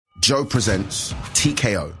Joe presents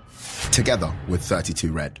TKO, together with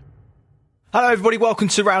 32 Red. Hello everybody, welcome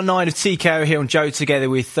to round 9 of TKO here on Joe together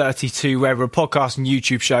with 32 Red. We're a podcast and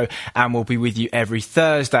YouTube show and we'll be with you every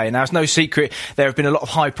Thursday. Now it's no secret there have been a lot of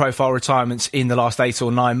high profile retirements in the last 8 or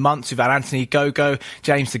 9 months. We've had Anthony Gogo,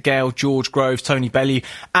 James DeGale, George Groves, Tony Bellew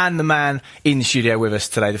and the man in the studio with us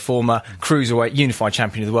today, the former Cruiserweight Unified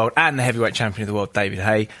Champion of the World and the Heavyweight Champion of the World, David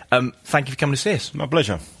Haye. Thank you for coming to see us. My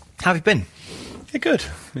pleasure. How have you been? Yeah, good.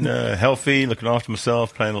 Been healthy, looking after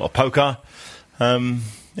myself, playing a lot of poker.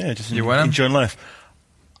 Just enjoying life.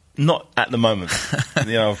 Not at the moment.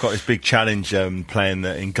 I've got this big challenge playing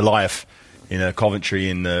in Goliath in Coventry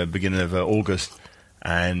in the beginning of August,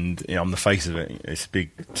 and I'm the face of it. It's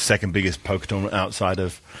big, second biggest poker tournament outside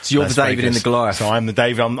of. So you're the David in the Goliath. So I'm the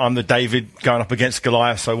David. I'm the David going up against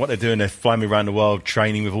Goliath. So what they're doing, they're flying me around the world,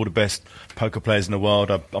 training with all the best poker players in the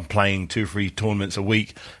world. I'm playing 2 or 3 tournaments a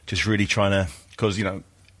week, just really trying to, because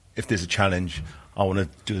if there's a challenge, I want to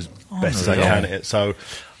do as best as I can at it. So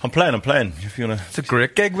I'm playing. If you want to, it's a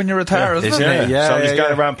great gig when you retire, isn't it? Yeah. So I'm just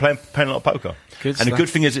going around playing a lot of poker. Good and stuff. the good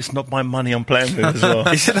thing is, it's not my money I'm playing with as well.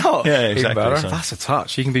 Is it not? Yeah, exactly. So. That's a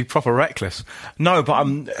touch. You can be proper reckless. No, but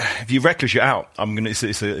if you're reckless, you're out.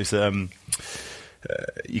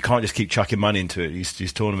 You can't just keep chucking money into it.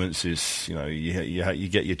 These tournaments is, you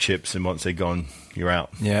get your chips, and once they're gone, you're out.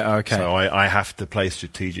 Yeah, okay. So I have to play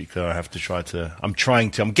strategically. I have to I'm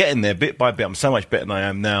getting there bit by bit. I'm so much better than I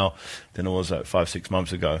am now than I was 5-6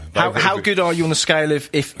 months ago. How good are you on the scale of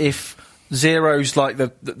if zero's like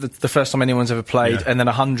the first time anyone's ever played, and then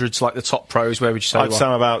 100's like the top pros? Where would you say? I'd say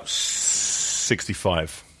I'm about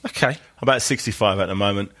 65. Okay, about 65 at the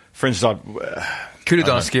moment. For instance, could have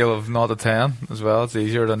done a scale of 0 to 10 as well. It's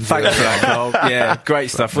easier than. Thanks for that, Cole. Yeah,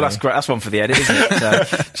 great stuff. Well, that's great. That's one for the edit, isn't it?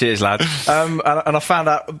 So, cheers, lad. And I found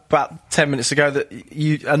out about 10 minutes ago that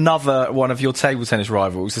another one of your table tennis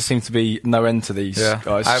rivals. There seems to be no end to these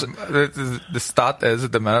guys. The stat is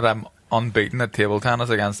at the minute I'm unbeaten at table tennis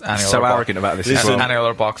against any so other arrogant about this. Any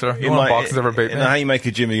other boxer. No one boxer's ever beaten me. How you make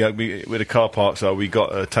a Jimmy with a car park? So we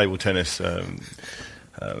got a table tennis.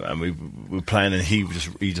 And we were playing, and he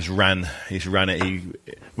just ran it.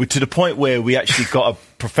 To the point where we actually got a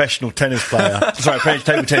professional table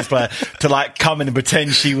tennis player to come in and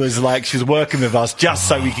pretend she was working with us just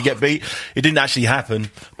so we could get beat. It didn't actually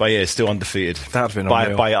happen, but yeah, still undefeated. That'd been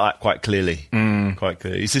by quite clearly. Quite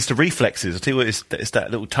clearly. It's just the reflexes. I tell you what, it's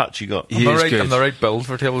that little touch you got. I'm the right build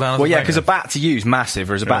for table tennis. Well, yeah, because a bat to you is massive,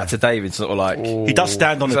 whereas a bat to David sort of like. Oh. He does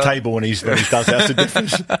stand on the table when he does it. That's the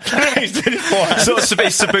difference. He's doing it for us. Sort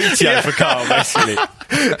of Sabutio for Carl, basically.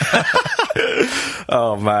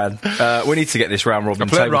 Oh man, we need to get this round robin.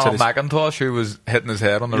 I played Ronald McIntosh, who was hitting his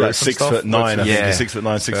head on the roof. 6'9",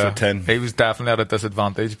 6'9", 6'10". He was definitely at a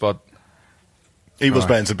disadvantage, but he was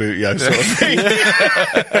playing Sabutio, sort of thing.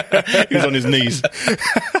 He was on his knees.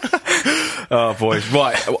 Oh boys,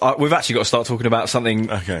 right. We've actually got to start talking about something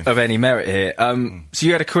of any merit here. So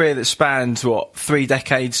you had a career that spanned 3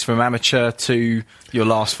 decades from amateur to your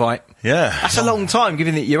last fight. Yeah, that's a long time,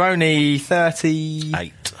 given that you're only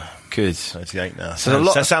 38. Good. 38 now. So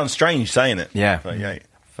that sounds strange saying it. Yeah. 38.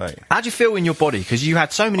 How do you feel in your body? Because you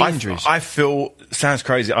had so many injuries. Sounds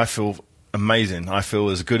crazy. I feel amazing. I feel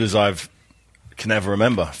as good as I can ever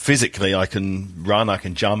remember. Physically, I can run, I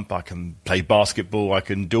can jump, I can play basketball, I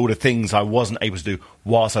can do all the things I wasn't able to do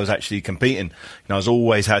whilst I was actually competing. I was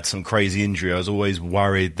always had some crazy injury. I was always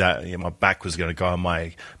worried that my back was going to go, I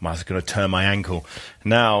was going to turn my ankle.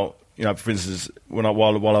 Now, for instance, while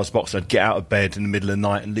I was boxing, I'd get out of bed in the middle of the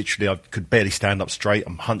night and literally I could barely stand up straight.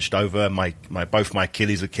 I'm hunched over. Both my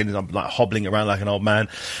Achilles are killing. I'm hobbling around like an old man.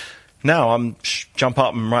 Now I'm jump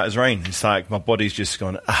up and right as rain. It's like my body's just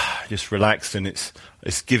gone, just relaxed, and it's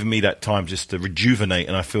given me that time just to rejuvenate.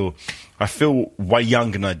 And I feel way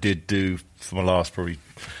younger than I did do for my last probably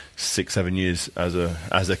 6-7 years as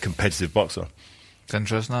a competitive boxer. It's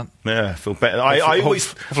interesting, that. Yeah, I feel better.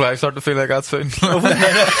 Hopefully I start to feel like that soon.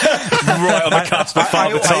 Right on the cusp of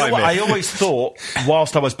father time. I always thought,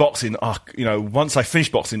 whilst I was boxing, once I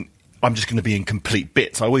finished boxing, I'm just going to be in complete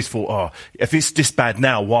bits. I always thought, if it's this bad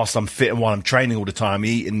now, whilst I'm fit and while I'm training all the time,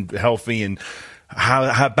 eating healthy, and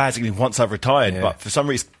how bad is it going to be once I've retired? Yeah. But for some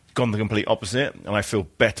reason, it's gone the complete opposite, and I feel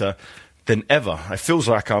better than ever. It feels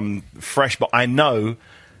like I'm fresh, but I know.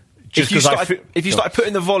 If you started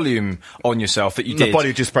putting the volume on yourself that you did, the body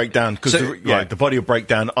would just break down. The body will break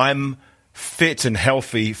down. I'm fit and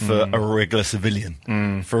healthy for a regular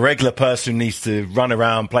civilian. For a regular person who needs to run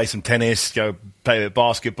around, play some tennis, go play a bit of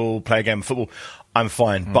basketball, play a game of football, I'm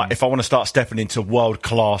fine. But if I want to start stepping into world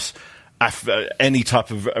class, any type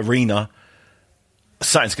of arena,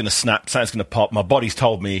 something's going to snap, something's going to pop. My body's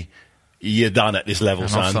told me you're done at this level,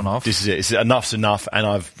 Enough's son. enough. This is it. Enough's enough, and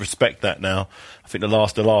I respect that now. I think the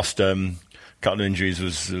last couple of injuries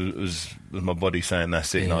was my body saying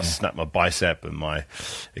that's it. And I snapped my bicep and my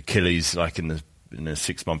Achilles like in a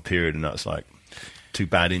 6-month period, and that's like 2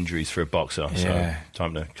 bad injuries for a boxer. Yeah. So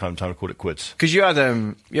time to call it quits. Because you had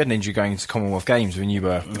an injury going into Commonwealth Games when you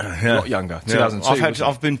were a lot younger, 2002.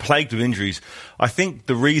 I've been plagued with injuries. I think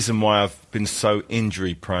the reason why I've been so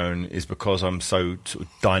injury prone is because I'm so sort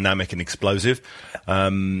of dynamic and explosive.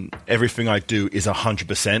 Everything I do is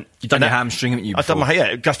 100%. You've done your hamstring, haven't you? I've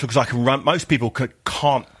done just because I can run. Most people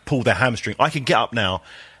can't pull their hamstring. I can get up now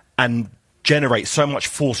and generate so much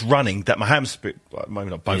force running that my hamstring, maybe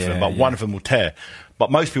not both of them, but one of them will tear. But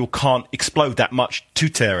most people can't explode that much to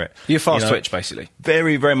tear it. You're fast twitch, basically.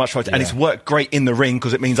 Very, very much fast. And it's worked great in the ring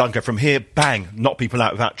because it means I can go from here, bang, knock people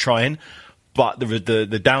out without trying. But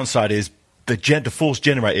the downside is the force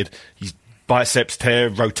generated. His biceps tear,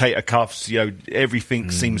 rotator cuffs, everything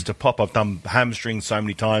seems to pop. I've done hamstrings so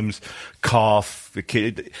many times, calf, the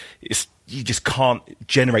kid. You just can't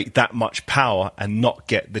generate that much power and not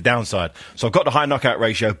get the downside. So I've got the high knockout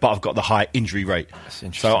ratio, but I've got the high injury rate. That's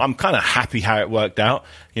interesting. So I'm kind of happy how it worked out,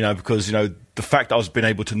 because, the fact that I was been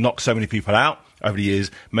able to knock so many people out over the years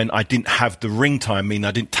meant I didn't have the ring time,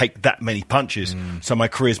 I didn't take that many punches. So my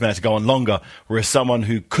career's meant to go on longer. Whereas someone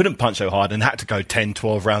who couldn't punch so hard and had to go 10,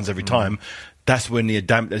 12 rounds every time, that's when the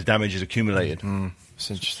damage is accumulated. It's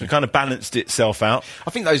interesting. It kind of balanced itself out. I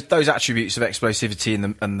think those attributes of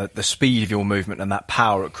explosivity and the speed of your movement and that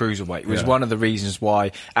power at cruiserweight was one of the reasons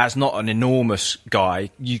why, as not an enormous guy,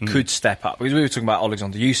 you could step up. Because we were talking about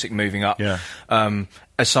Alexander Usyk moving up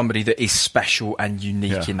as somebody that is special and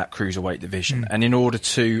unique in that cruiserweight division. And in order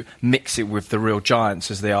to mix it with the real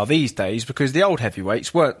giants as they are these days, because the old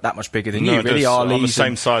heavyweights weren't that much bigger than you, really. I'm the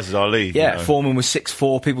same size as Ali. Yeah, Foreman was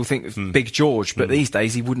 6'4". People think of Big George, but these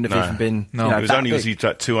days he wouldn't have even been. Was he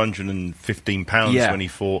at 215 pounds when he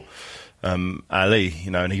fought Ali,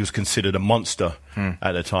 and he was considered a monster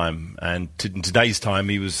at the time. And in today's time,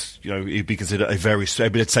 he was, he'd be considered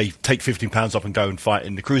let's say, take 15 pounds off and go and fight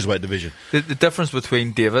in the cruiserweight division. The difference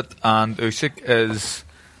between David and Usyk is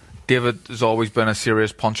David has always been a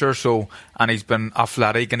serious puncher, and he's been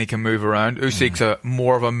athletic and he can move around. Usyk's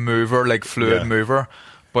more of a mover, like fluid mover.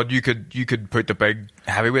 But you could put the big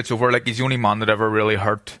heavyweights over. Like, he's the only man that ever really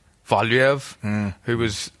hurt Valiev, who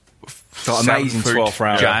was got amazing 12th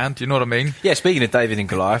round giant. You know what I mean? Yeah. Speaking of David and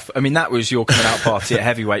Goliath, I mean, that was your coming out party at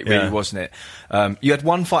heavyweight, really, wasn't it? You had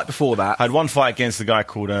one fight before that. I had one fight against a guy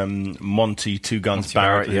called Monty Two Guns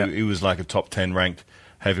Barrett, who was like a top 10 ranked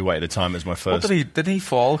heavyweight at the time. As my first. Did he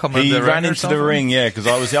fall? He ran into the ring, because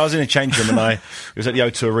I was in a change room and it was at the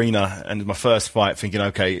O2 Arena, and my first fight, thinking,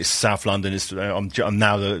 okay, it's South London. I'm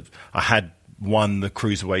now I had won the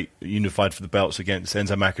cruiserweight unified for the belts against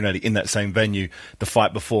Enzo Maccarinelli in that same venue the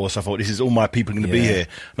fight before. So I thought, this is all my people going to be here.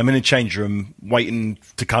 And I'm in a change room waiting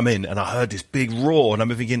to come in, and I heard this big roar, and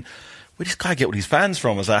I'm thinking, where does this guy get all these fans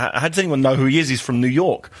from? I was like, how does anyone know who he is? He's from New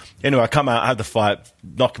York. Anyway, I come out, I had the fight,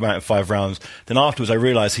 knock him out in 5 rounds. Then afterwards, I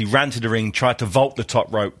realised he ran to the ring, tried to vault the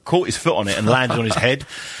top rope, caught his foot on it, and landed on his head.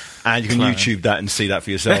 And you can YouTube that and see that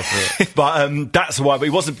for yourself. But that's why. But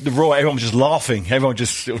it wasn't the raw. Everyone was just laughing. Everyone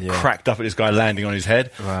just sort of cracked up at this guy landing on his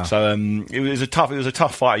head. Wow. So it was a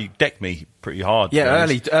tough fight. He decked me pretty hard. Yeah,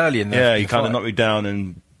 early in the he kind of knocked me down,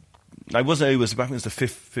 and I wasn't. It was the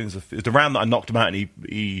fifth. It was the round that I knocked him out, and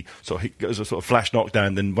he it was a sort of flash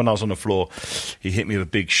knockdown. Then when I was on the floor, he hit me with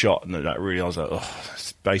a big shot, and that really, I was like,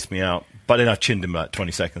 spaced me out. But then I chinned him about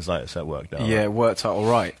 20 seconds later, so it worked out. Yeah, it worked out all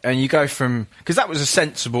right. And you go from... Because that was a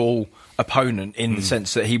sensible opponent in the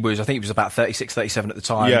sense that he was... I think he was about 36, 37 at the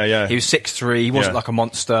time. Yeah. He was 6'3", he wasn't like a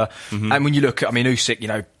monster. And when you look at... I mean,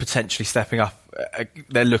 Usyk, potentially stepping up,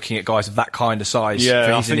 they're looking at guys of that kind of size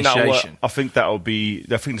for his initiation. I think that'll be...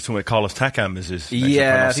 I think they're talking about Carlos Takam as his...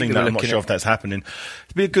 Yeah, I've seen that. I'm not sure if that's happening.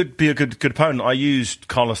 To be a good opponent, I used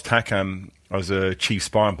Carlos Takam as a chief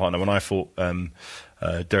sparring partner when I fought...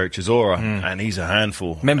 Derek Chisora, and he's a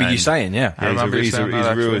handful. Remember you saying,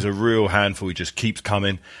 he's a real handful. He just keeps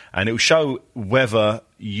coming, and it will show whether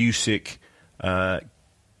Usyk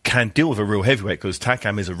can deal with a real heavyweight, because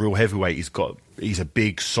Takam is a real heavyweight. He's a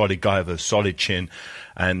big, solid guy with a solid chin,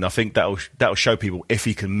 and I think that'll show people if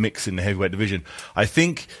he can mix in the heavyweight division. I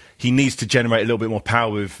think he needs to generate a little bit more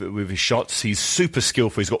power with his shots. He's super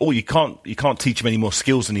skillful. He's got you can't teach him any more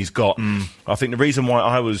skills than he's got. I think the reason why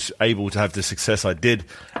I was able to have the success I did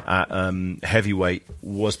at heavyweight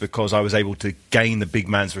was because I was able to gain the big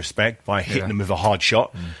man's respect by hitting him with a hard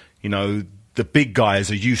shot. The big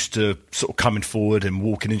guys are used to sort of coming forward and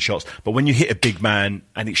walking in shots, but when you hit a big man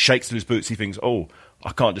and it shakes to his boots, he thinks,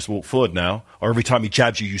 I can't just walk forward now. Or every time he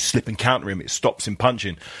jabs you, you slip and counter him. It stops him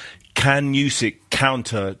punching. Can Usyk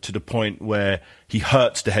counter to the point where he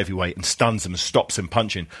hurts the heavyweight and stuns him and stops him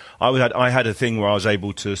punching? I had a thing where I was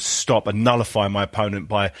able to stop and nullify my opponent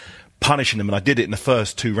by punishing him, and I did it in the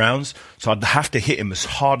first 2 rounds. So I'd have to hit him as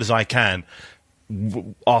hard as I can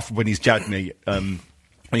after when he's jabbed me. When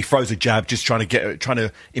he throws a jab, just trying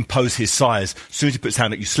to impose his size. As soon as he puts his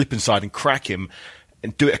hand out, you slip inside and crack him,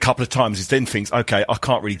 and do it a couple of times. He then thinks, okay, I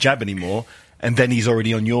can't really jab anymore, and then he's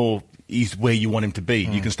already he's where you want him to be.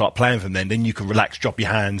 You can start playing with him then. Then you can relax, drop your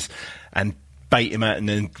hands, and bait him out, and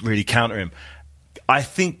then really counter him. I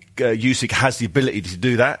think Usyk has the ability to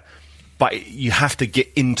do that, but you have to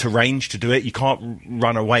get into range to do it. You can't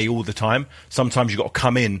run away all the time. Sometimes you've got to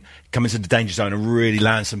come into the danger zone and really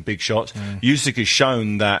land some big shots. Usyk has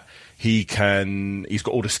shown that he's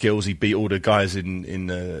got all the skills. He beat all the guys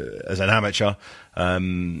in as an amateur,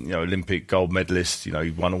 Olympic gold medalist.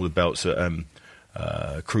 He won all the belts at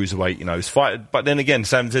cruiserweight. His fight. But then again,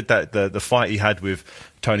 Sam said that the fight he had with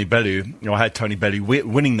Tony Bellew. I had Tony Bellew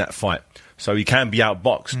winning that fight. So he can be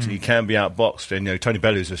outboxed. He can be outboxed, and Tony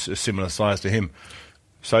Bellew is a similar size to him.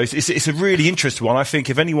 So it's a really interesting one. I think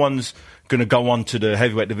if anyone's going to go on to the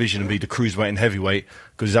heavyweight division and be the cruiserweight and heavyweight,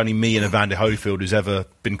 because there's only me and Evander Holyfield who's ever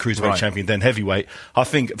been cruiserweight champion, then heavyweight. I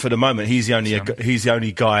think for the moment he's the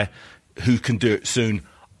only guy who can do it soon,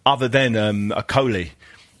 other than Okolie.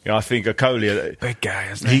 I think Okolie, big guy,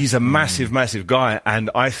 isn't he? He's a massive guy, and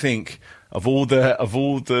I think of all the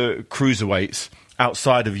cruiserweights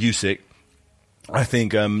outside of Usyk, I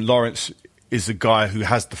think Lawrence is a guy who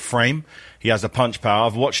has the frame. He has the punch power.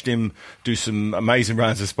 I've watched him do some amazing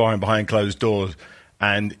rounds of sparring behind closed doors,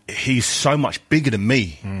 and he's so much bigger than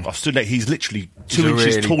me. I've stood there. He's literally 2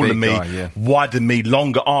 inches really taller than me, guy, wider than me,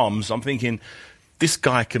 longer arms. I'm thinking, this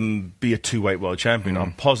guy can be a 2-weight world champion.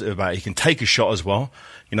 I'm positive about it. He can take a shot as well.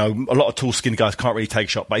 A lot of tall, skinny guys can't really take a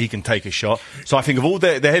shot, but he can take a shot. So I think of all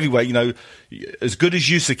the heavyweight, as good as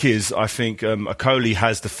Usyk is, I think Okolie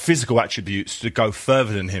has the physical attributes to go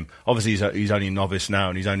further than him. Obviously, he's only a novice now,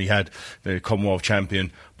 and he's only had the Commonwealth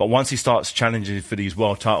champion. But once he starts challenging for these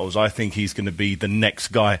world titles, I think he's going to be the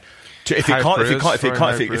next guy. If it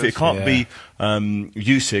can't be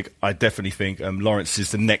Usyk, I definitely think Lawrence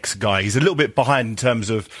is the next guy. He's a little bit behind in terms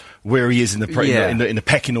of where he is in the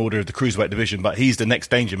pecking order of the cruiserweight division, but he's the next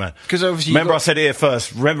danger man. Because obviously, I said it here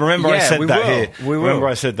first. Remember, I said that here. Remember,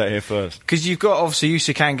 I said that here first. Because you've got obviously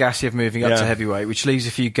Usyk and Gassiev moving up to heavyweight, which leaves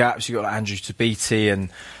a few gaps. You've got like Andrew Tabiti and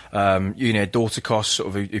Dorticos, sort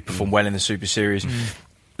of who performed well in the Super Series.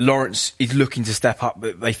 Lawrence is looking to step up,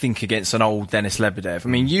 but they think against an old Denis Lebedev. I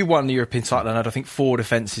mean, you won the European title and had, I think, 4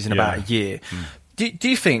 defences in about a year. Do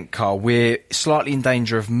you think, Carl, we're slightly in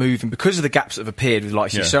danger of moving, because of the gaps that have appeared with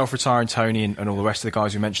like yourself retiring, Tony, and all the rest of the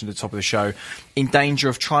guys we mentioned at the top of the show, in danger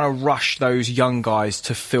of trying to rush those young guys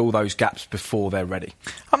to fill those gaps before they're ready?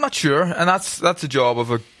 I'm not sure, and that's the job of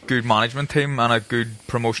a good management team and a good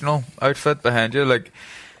promotional outfit behind you. Like,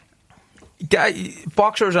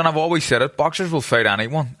 boxers, and I've always said it, boxers will fight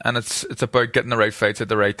anyone, and it's about getting the right fights at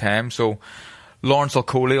the right time. So Lawrence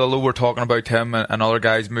Okolie, although we're talking about him and other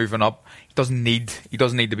guys moving up, he doesn't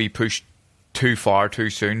need to be pushed too far too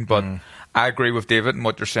soon. But I agree with David and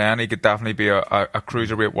what you're saying. He could definitely be a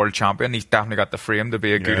cruiserweight world champion. He's definitely got the frame to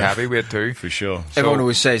be a good heavyweight too, for sure. Everyone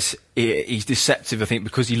always says he's deceptive. I think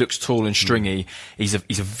because he looks tall and stringy, he's a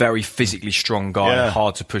very physically strong guy,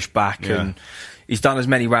 hard to push back, and he's done as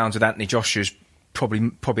many rounds with Anthony Joshua as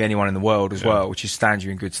probably anyone in the world as well, which stands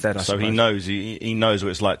you in good stead. I suppose. He knows what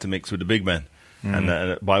it's like to mix with the big men.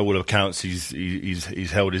 And by all accounts, he's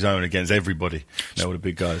held his own against everybody. All the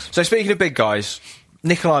big guys. So speaking of big guys,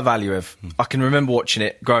 Nikolai Valuev, I can remember watching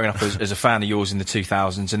it growing up as a fan of yours in the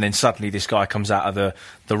 2000s, and then suddenly this guy comes out of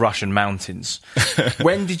the Russian mountains.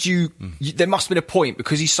 When did you... There must have been a point,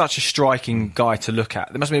 because he's such a striking guy to look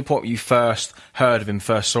at, there must have been a point where you first heard of him,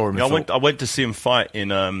 first saw him. I went to see him fight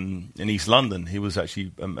in East London. He was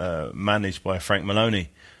actually managed by Frank Maloney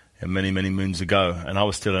many, many moons ago, and I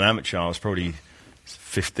was still an amateur. I was probably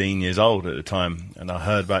 15 years old at the time, and I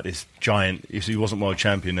heard about this giant. He wasn't world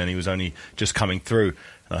champion then, he was only just coming through.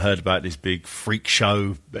 And I heard about this big freak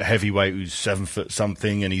show heavyweight who's 7 foot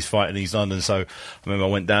something, and he's fighting East London. So I remember I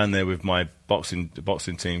went down there with my boxing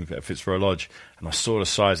team at Fitzroy Lodge, and I saw the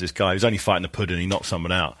size of this guy. He was only fighting a pudding, he knocked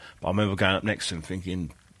someone out. But I remember going up next to him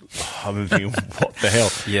thinking, what the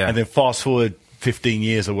hell? And then fast forward 15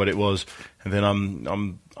 years or what it was, and then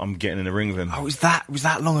I'm getting in the ring with him. Oh, was that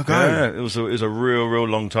long ago? Yeah, it was a real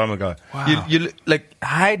long time ago. Wow. You like,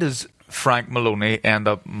 Haye does Frank Maloney end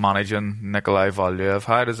up managing Nikolai Valiev?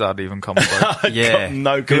 How does that even come about? Yeah,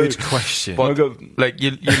 no good question. But like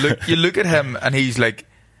you look at him and he's like,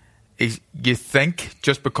 you think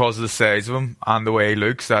just because of the size of him and the way he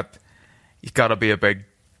looks that he's got to be a big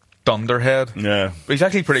dunderhead. Yeah, but he's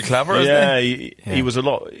actually pretty clever. Isn't he? He was a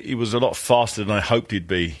lot faster than I hoped he'd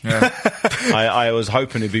be. Yeah. I was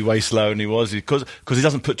hoping he'd be way slower than he was because he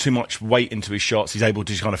doesn't put too much weight into his shots. He's able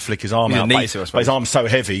to just kind of flick his arm out. But his arm's so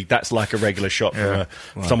heavy, that's like a regular shot from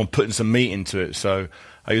someone putting some meat into it. So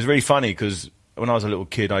it was really funny because when I was a little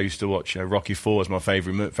kid, I used to watch Rocky IV as my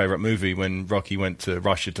favourite movie when Rocky went to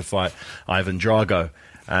Russia to fight Ivan Drago.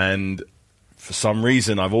 And for some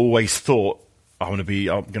reason, I've always thought, I'm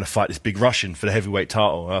going to fight this big Russian for the heavyweight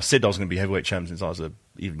title. I said I was going to be heavyweight champ since I was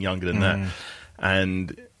even younger than that.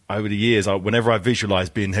 And over the years, whenever I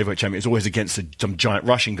visualised being heavyweight champion, it's always against some giant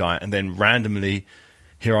Russian guy. And then randomly,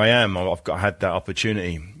 here I am. I had that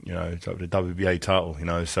opportunity, to have the WBA title.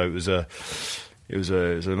 So it was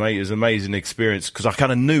an amazing experience because I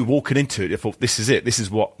kind of knew walking into it. I thought, this is it. This is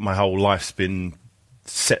what my whole life's been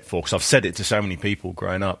set for, because I've said it to so many people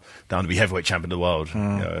growing up, down to be heavyweight champion of the world.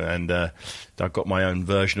 And I've got my own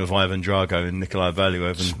version of Ivan Drago and Nikolai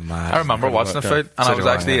Valiev. I remember watching the fight, and I was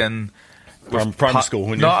actually in primary school.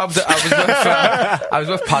 When I was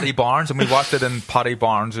with Paddy Barnes, and we watched it in Paddy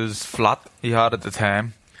Barnes's flat he had at the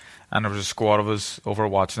time, and there was a squad of us over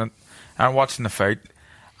watching it. And I'm watching the fight.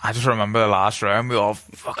 I just remember the last round, we all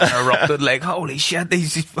fucking erupted like, holy shit,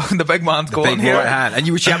 the big man's going big here. Right hand. And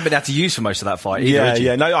you were champion had to use for most of that fight.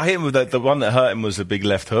 No, I hit him with the one that hurt him was a big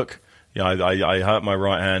left hook. Yeah, I hurt my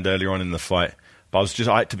right hand earlier on in the fight. But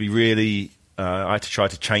I had to be really, I had to try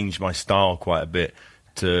to change my style quite a bit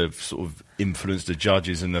to sort of influence the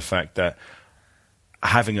judges, and the fact that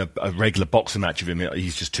having a regular boxing match with him,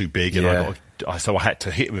 he's just too big, and so I had to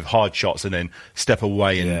hit him with hard shots and then step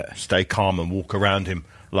away and stay calm and walk around him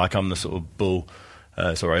like I'm the sort of bull.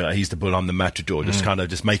 He's the bull, I'm the matador. Just kind of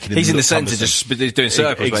just making him. He's in the centre, just doing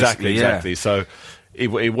circles. Exactly. So it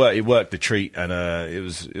worked the treat, and it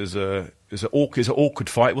was an awkward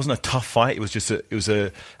fight. It wasn't a tough fight. It was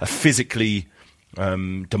a physically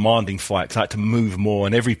demanding fight. 'Cause I had to move more,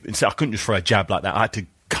 and I couldn't just throw a jab like that. I had to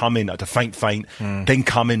come in, I had to feint, then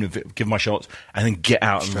come in, give my shots, and then get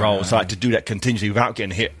out and roll. So I had to do that continuously without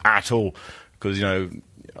getting hit at all, because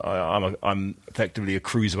I'm effectively a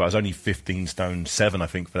cruiserweight. I was only 15 stone 7, I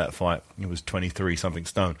think, for that fight. It was 23 something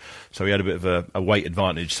stone, so he had a bit of a weight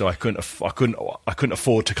advantage. So I couldn't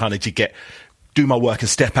afford to kind of do my work and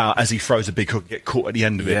step out as he throws a big hook, get caught at the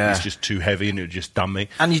end of it. It's just too heavy and it would just done me.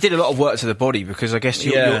 And you did a lot of work to the body, because I guess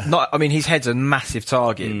you're not. I mean, his head's a massive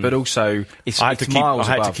target, but also I had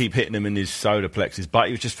to keep hitting him in his solar plexus, but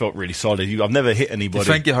he just felt really solid. I've never hit anybody. Do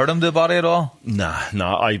you think you hurt him to the body at all? Nah.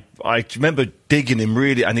 I remember digging him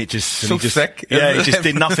really, and it just thick. Yeah, it just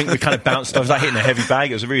did nothing. We kind of bounced. I was like hitting a heavy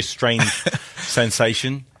bag. It was a very strange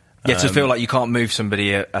sensation. Yeah, to feel like you can't move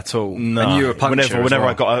somebody at all. No, and you're a puncher. Whenever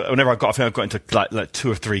I think I got into like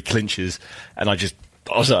 2 or 3 clinches, and I don't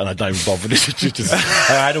even bother. I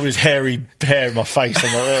had all this hairy hair in my face.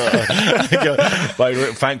 I'm like, but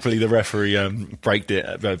thankfully the referee broke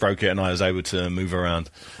it, and I was able to move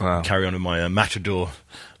around, carry on with my matador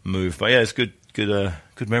move. But yeah, it's good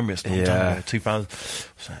memory. It's a long time ago.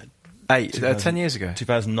 10 years ago.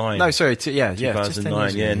 2009. No, sorry.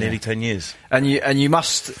 2009. Nearly 10 years. And you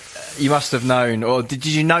must have known, or did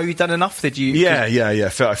you know you'd done enough? Did you? Yeah.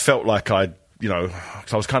 I felt like cause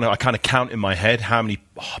I was kind of count in my head how many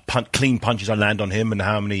clean punches I land on him and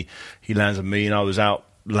how many he lands on me, and I was out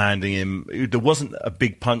landing him. There wasn't a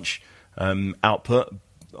big punch output.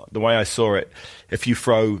 The way I saw it, if you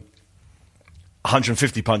throw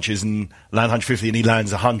 150 punches and land 150 and he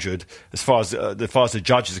lands 100, as far as the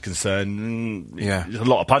judges are concerned, there's a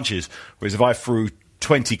lot of punches. Whereas if I threw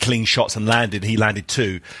 20 clean shots and he landed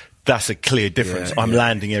 2, that's a clear difference. I'm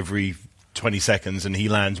landing every 20 seconds and he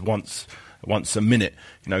lands once a minute.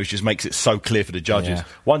 It just makes it so clear for the judges.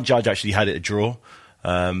 One judge actually had it a draw.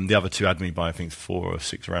 The other 2 had me by, I think, 4 or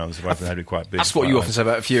 6 rounds. They had me quite big. That's what you often say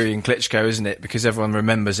about Fury and Klitschko, isn't it? Because everyone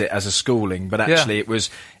remembers it as a schooling, but actually it was.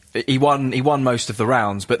 He won most of the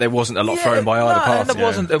rounds, but there wasn't a lot thrown by either party. It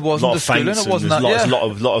wasn't the schooling. It wasn't that. A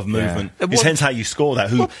lot of movement. It's hence how you score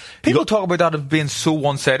that. People talk about that as being so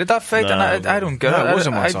one-sided, that fight, and I don't get it. It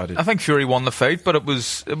wasn't one-sided. I think Fury won the fight, but it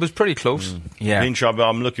was pretty close. Yeah.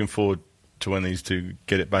 I'm looking forward to when these two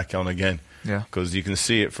get it back on again. Yeah. Because you can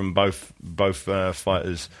see it from both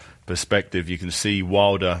fighters' perspective. You can see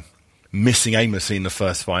Wilder missing aimlessly in the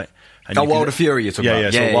first fight. And Wilder Fury you're talking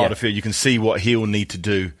about? Wilder Fury. You can see what he'll need to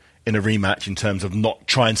do in a rematch in terms of not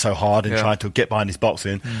trying so hard and trying to get behind his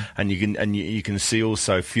boxing, and you can see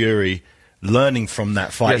also Fury learning from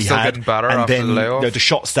that fight he had, getting better and after then the layoff. the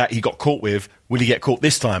shots that he got caught with, will he get caught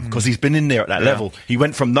this time? Because he's been in there at that level. He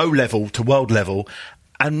went from no level to world level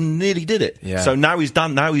and nearly did it. Yeah. So now he's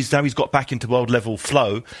done. Now he's got back into world level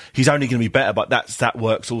flow. He's only going to be better, but that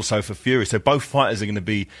works also for Fury. So both fighters are going to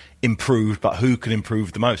be improved, but who can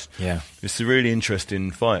improve the most? Yeah, it's a really interesting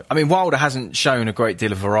fight. I mean, Wilder hasn't shown a great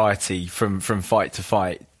deal of variety from fight to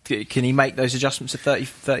fight. Can he make those adjustments at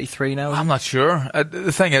 33 now? I'm not sure.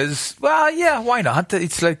 The thing is, well, yeah, why not?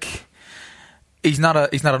 It's like he's not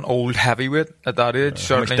an old heavyweight at that age.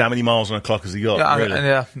 How many miles on the clock has he got? Yeah,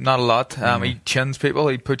 really? Not a lot. He chins people.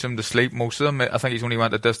 He puts them to sleep. Most of them. I think he's only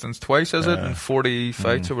went the distance twice, is it? In 40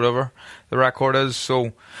 fights or whatever the record is.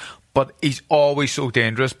 So, but he's always so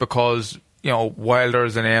dangerous because, you know, Wilder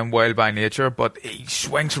is an M, wild by nature, but he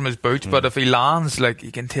swings from his boots. But if he lands, like, he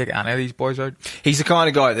can take any of these boys out. He's the kind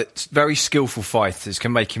of guy that very skillful fighters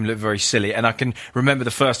can make him look very silly. And I can remember the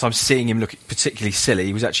first time seeing him look particularly silly.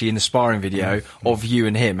 He was actually in the sparring video of you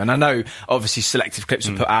and him. And I know, obviously, selective clips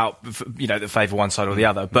are put out, you know, that favour one side or the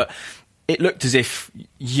other. But it looked as if,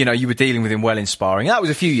 you know, you were dealing with him well in sparring. That was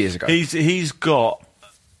a few years ago. He's got...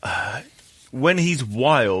 when he's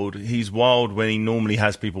wild when he normally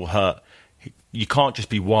has people hurt. You can't just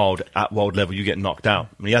be wild at world level. You get knocked out.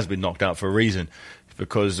 I mean, he has been knocked out for a reason,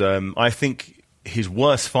 because I think his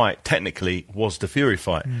worst fight technically was the Fury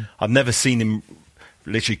fight. I've never seen him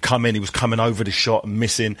literally come in. He was coming over the shot and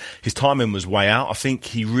missing. His timing was way out. I think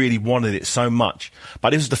he really wanted it so much.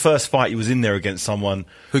 But this was the first fight he was in there against someone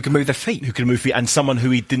who can move their feet, and someone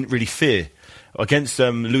who he didn't really fear. Against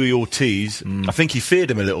Louis Ortiz, I think he feared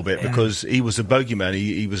him a little bit because he was a bogeyman.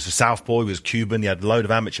 He was a southpaw, he was Cuban, he had a load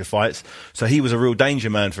of amateur fights, so he was a real danger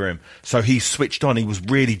man for him. So he switched on, he was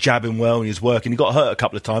really jabbing well and he was working. He got hurt a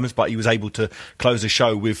couple of times, but he was able to close the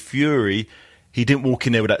show. With Fury, he didn't walk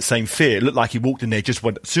in there with that same fear. It looked like he walked in there just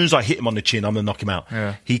went, as soon as I hit him on the chin, I'm going to knock him out.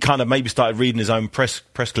 Yeah. He kind of maybe started reading his own press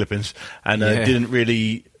clippings and didn't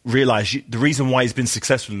really realise the reason why he's been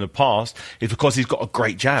successful in the past is because he's got a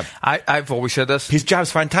great jab. I've always said this. His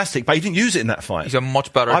jab's fantastic, but he didn't use it in that fight. He's a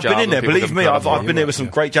much better jabber. I've been in there, believe me. I've been there with some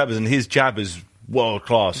great jabbers, and his jab is world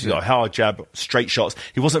class. You know, hard jab, straight shots.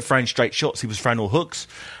 He wasn't throwing straight shots, he was throwing all hooks.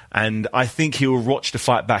 And I think he'll watch the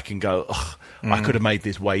fight back and go, I could have made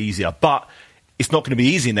this way easier. But it's not going to be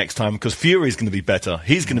easy next time because Fury's going to be better.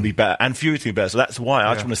 He's going to be better, and Fury's going to be better. So that's why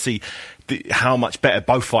I just want to see how much better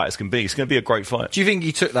both fighters can be. It's going to be a great fight. Do you think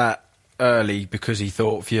he took that early because he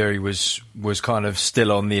thought Fury was kind of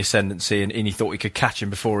still on the ascendancy and he thought he could catch him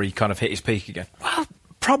before he kind of hit his peak again? Well,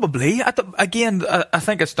 probably. Again, I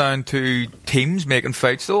think it's down to teams making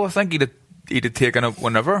fights, though. I think he'd have taken it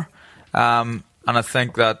whenever. And I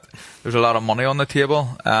think that there's a lot of money on the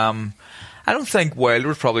table. I don't think Wilder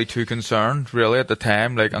was probably too concerned, really, at the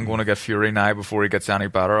time. Like, I'm going to get Fury now before he gets any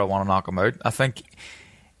better. I want to knock him out. I think,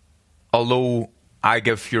 although I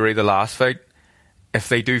give Fury the last fight, if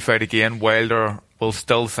they do fight again, Wilder will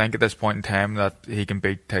still think at this point in time that he can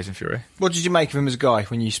beat Tyson Fury. What did you make of him as a guy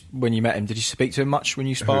when you met him? Did you speak to him much when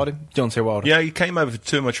you sparred him? Deontay Wilder? Yeah, he came over for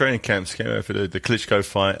two of my training camps. He came over for the Klitschko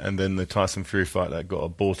fight and then the Tyson Fury fight that got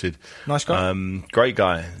aborted. Nice guy. Great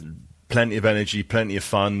guy. Plenty of energy, plenty of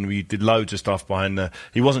fun. We did loads of stuff behind the...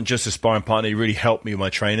 He wasn't just a sparring partner, he really helped me with my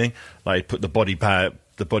training. Like, he put the body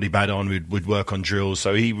pad on, we'd work on drills.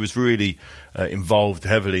 So he was really involved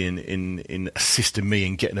heavily in assisting me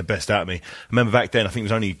and getting the best out of me. I remember back then, I think it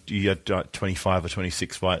was only, he had like 25 or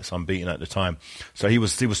 26 fights unbeaten at the time. So he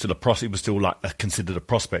was still considered a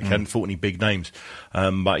prospect. He hadn't fought any big names.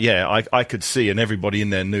 But yeah, I could see, and everybody in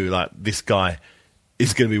there knew, like, this guy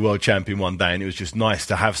is going to be world champion one day. And it was just nice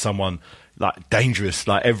to have someone like dangerous,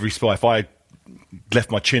 like every spot. If I left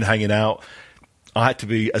my chin hanging out, I had to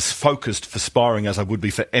be as focused for sparring as I would be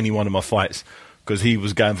for any one of my fights, because he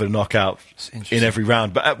was going for the knockout in every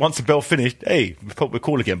round. But once the bell finished, hey, we're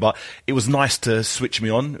cool again. But it was nice to switch me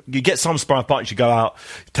on. You get some sparring partners, you go out,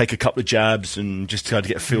 take a couple of jabs and just try to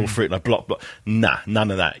get a feel for it, like block. Nah, none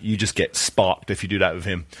of that. You just get sparked if you do that with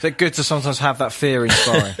him. Is it good to sometimes have that fear in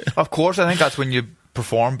sparring? Of course, I think that's when you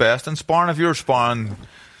perform best in sparring. If you're sparring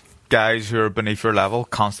guys who are beneath your level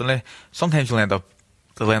constantly, sometimes they'll end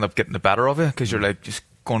up getting the better of you because you're like just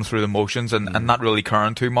going through the motions and not really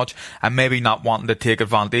caring too much, and maybe not wanting to take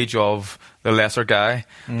advantage of the lesser guy,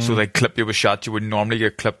 so they clip you with shots you would normally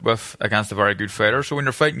get clipped with against a very good fighter. So when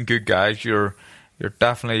you're fighting good guys, you're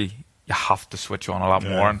definitely, you have to switch on a lot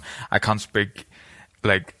more. And I can't speak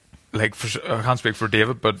like like, I can't speak for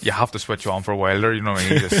David, but you have to switch on for Wilder. You know what I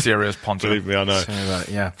mean? He's a serious puncher. Believe me, I know.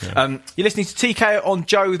 Yeah. You're listening to TK on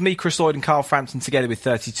Joe with me, Chris Lloyd and Carl Frampton, together with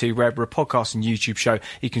 32 Red. We're a podcast and YouTube show.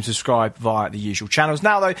 You can subscribe via the usual channels.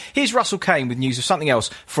 Now, though, here's Russell Kane with news of something else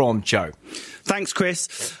from Joe. Thanks,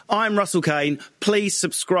 Chris. I'm Russell Kane. Please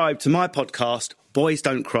subscribe to my podcast, Boys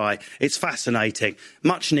Don't Cry. It's fascinating.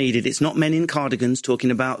 Much needed. It's not men in cardigans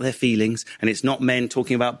talking about their feelings, and it's not men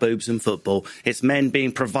talking about boobs and football. It's men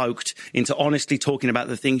being provoked into honestly talking about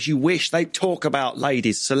the things you wish they'd talk about,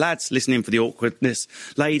 ladies. So lads, listen in for the awkwardness.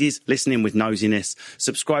 Ladies, listen in with nosiness.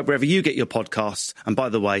 Subscribe wherever you get your podcasts. And by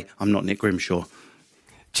the way, I'm not Nick Grimshaw.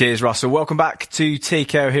 Cheers, Russell. Welcome back to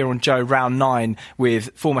TKO here on Joe, round 9,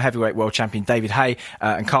 with former heavyweight world champion David Haye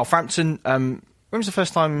and Carl Frampton. When was the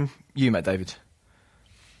first time you met David?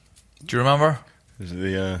 Do you remember? Is it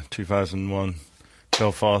the 2001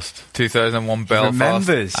 Belfast? 2001 Belfast.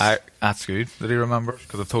 Remembers? That's good that he remembers,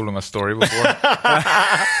 because I've told him a story before.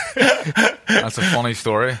 That's a funny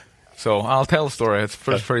story. So I'll tell the story. It's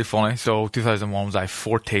pretty funny. So 2001 was I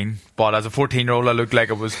 14, but as a 14-year-old I looked like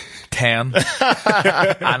I was 10. And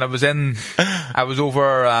I was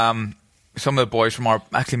over some of the boys from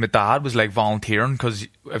actually my dad was like volunteering, because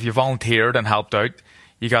if you volunteered and helped out,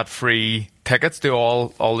 you got free tickets to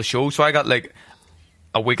all the shows. So I got like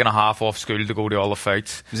a week and a half off school to go to all the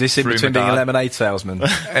fights. Was this in between being a lemonade salesman?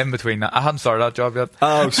 In between that. I hadn't started that job yet.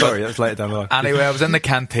 Oh, sorry, that's later down the line. Anyway, I was in the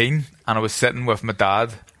canteen and I was sitting with my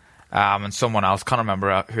dad and someone else. Can't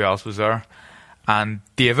remember who else was there. And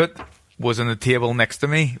David was on the table next to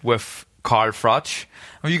me with Carl Froch.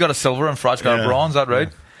 I mean, you got a silver and Froch got a bronze, is that right?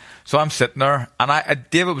 Yeah. So I'm sitting there, and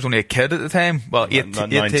David was only a kid at the time. Well,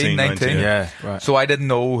 18, 19. Yeah, right. So I didn't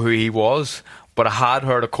know who he was, but I had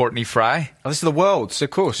heard of Courtney Fry. Oh, this is the Worlds,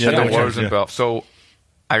 of course. Yeah, the Worlds and Belfast. So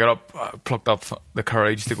I got up, plucked up the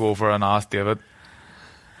courage to go over and ask David,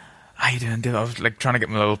 how you doing, David? I was like trying to get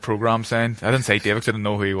my little program signed. I didn't say David because I didn't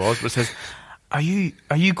know who he was, but it says, are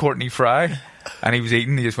you Courtney Fry? And he was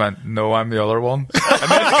eating. He just went, no, I'm the other one.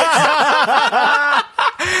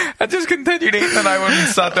 I just continued eating, and I went and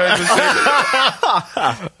sat down beside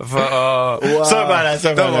it. Wow. So bad,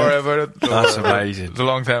 don't worry about it. That's amazing. It was a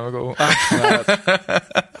long time ago.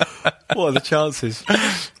 What are the chances?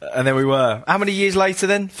 And then we were. How many years later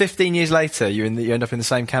then? 15 years later, you end up in the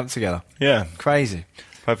same camp together. Yeah. Crazy.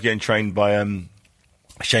 Both getting trained by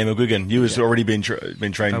Shane McGuigan. You was already been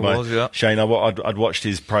trained by Shane. I'd watched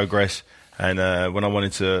his progress, and when I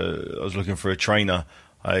was looking for a trainer,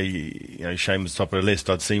 Shane was top of the list.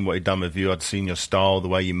 I'd seen what he'd done with you. I'd seen your style, the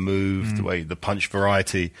way you moved, the punch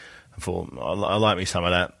variety. I thought I like me some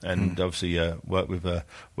of that, and obviously worked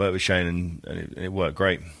with Shane, and it worked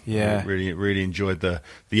great. Yeah, really enjoyed the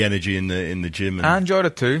energy in the gym. And I enjoyed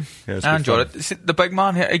it too. Yeah, I enjoyed it. See, the big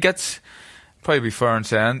man here, he gets, probably be fair in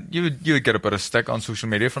saying, you would get a bit of stick on social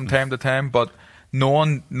media from time to time, but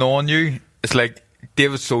knowing you, it's like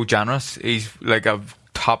David's so generous. He's like a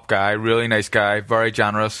top guy, really nice guy, very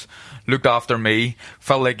generous, looked after me,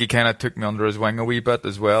 felt like he kind of took me under his wing a wee bit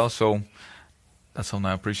as well, so that's something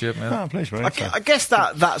I appreciate, man. Oh, pleasure, mate. I guess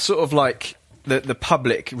that sort of like the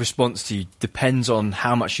public response to you depends on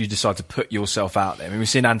how much you decide to put yourself out there. I mean, we've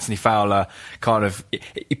seen Anthony Fowler kind of,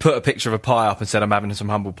 he put a picture of a pie up and said, I'm having some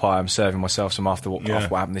humble pie, I'm serving myself some after what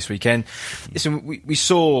happened this weekend. Listen, we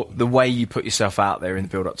saw the way you put yourself out there in the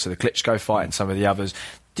build-up to the Klitschko fight and some of the others.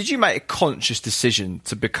 Did you make a conscious decision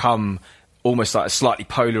to become almost like a slightly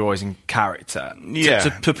polarising character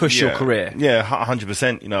to push your career? Yeah,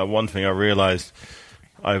 100%. One thing I realised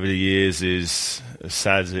over the years is, as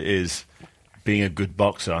sad as it is, being a good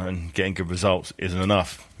boxer and getting good results isn't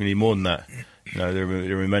enough. You need more than that.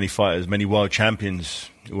 There are many fighters, many world champions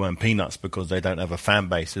who earn peanuts because they don't have a fan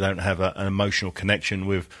base. They don't have an emotional connection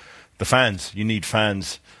with the fans. You need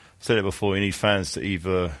fans. I've said it before. You need fans to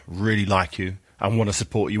either really like you and want to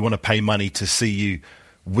support you, want to pay money to see you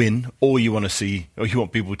win, or you want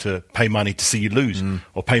people to pay money to see you lose,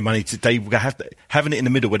 or pay money to having it in the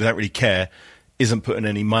middle where they don't really care isn't putting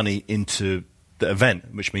any money into the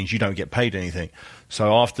event, which means you don't get paid anything.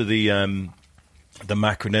 So after the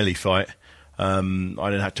Macronelli fight, I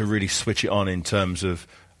didn't have to really switch it on in terms of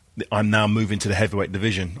I'm now moving to the heavyweight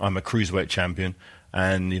division. I'm a cruiserweight champion,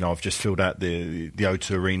 and I've just filled out the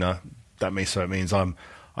O2 Arena. It means I'm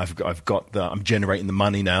generating the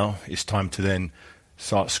money now. It's time to then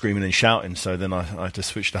start screaming and shouting. So then I had to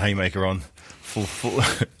switch the haymaker on full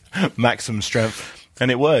maximum strength, and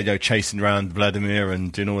it worked. Chasing around Vladimir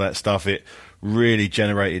and doing all that stuff. It really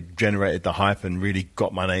generated the hype and really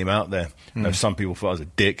got my name out there. You know, some people thought I was a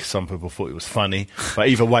dick, some people thought it was funny, but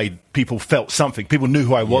either way, people felt something. People knew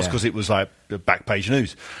who I was because it was like the back page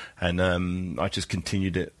news, and I just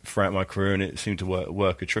continued it throughout my career, and it seemed to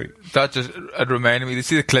work a treat. That just it reminded me. You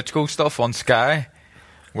see the Klitschko stuff on Sky,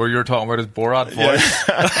 where you're talking about his Borat voice,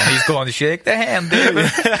 and he's going to shake the hand, David.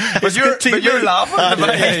 But you're laughing.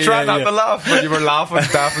 He's trying not to laugh, but you were laughing,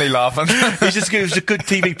 definitely laughing. It was a good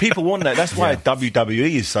TV. People want that. That's why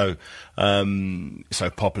WWE is so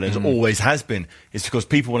popular. It always has been. It's because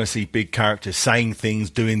people want to see big characters saying things,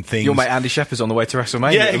 doing things. Your mate Andy Shepherd's on the way to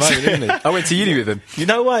WrestleMania at the moment, isn't he? I went to uni with him. You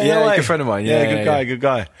know what? Good friend of mine. Good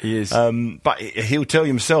guy. He is. But he'll tell you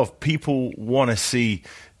himself, people want to see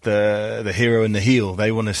the hero and the heel.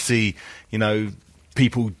 They want to see,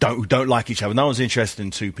 people who don't like each other. No one's interested in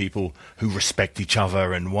two people who respect each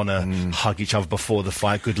other and want to hug each other before the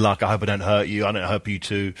fight. Good luck. I hope I don't hurt you. I don't hurt you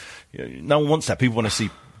too. No one wants that. People want to see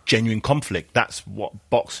genuine conflict. That's what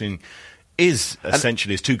boxing is,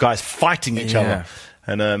 essentially. It's two guys fighting each other.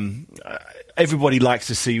 And everybody likes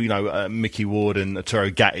to see, Mickey Ward and Arturo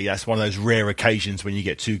Gatti. That's one of those rare occasions when you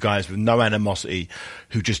get two guys with no animosity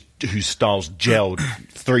whose styles gelled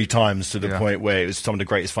 3 times to the point where it was some of the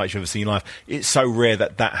greatest fights you've ever seen in life. It's so rare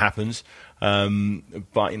that happens. But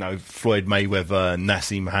Floyd Mayweather,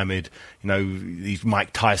 Nassim Muhammad, these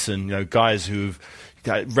Mike Tyson, guys who've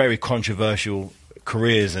got very controversial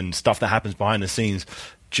careers and stuff that happens behind the scenes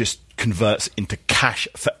just converts into cash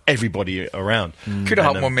for everybody around. Could have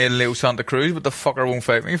happened with me and Leo Santa Cruz, but the fucker won't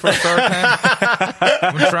fight me for a third time.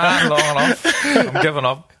 I'm trying long enough. I'm giving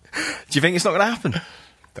up. Do you think it's not going to happen?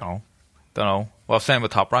 Don't know. Well, same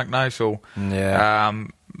with Top Rank now, so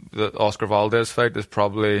the Oscar Valdez fight is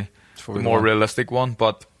probably the more realistic one,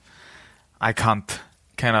 but I can't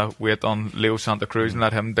kind of wait on Leo Santa Cruz and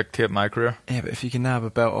let him dictate my career. Yeah, but if you can nab a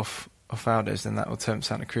belt off Valdez, then that will tempt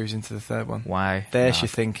Santa Cruz into the third one. Why? There's your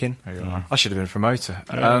thinking. I should have been a promoter.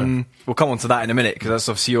 Yeah. We'll come on to that in a minute, because that's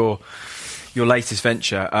obviously your latest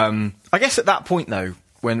venture. I guess at that point, though,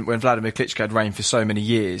 when Vladimir Klitschko had reigned for so many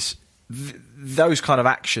years, those kind of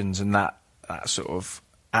actions and that sort of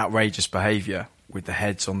outrageous behaviour with the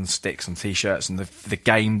heads on the sticks on T-shirts and the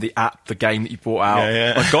game that you brought out.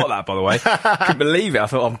 I got that, by the way. Couldn't believe it. I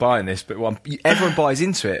thought, I'm buying this, but everyone buys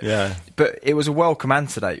into it. Yeah. But it was a welcome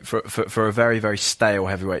antidote for a very, very stale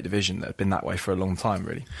heavyweight division that had been that way for a long time,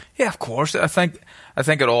 really. Yeah, of course. I think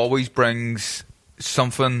it always brings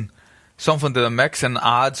something to the mix and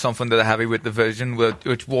adds something to the heavyweight division,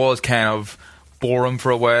 which was kind of boring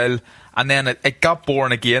for a while, and then it got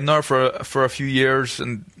boring again there for a few years,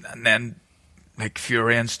 and then like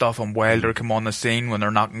Fury and stuff and Wilder come on the scene when they're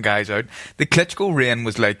knocking guys out. The Klitschko reign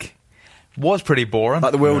was pretty boring.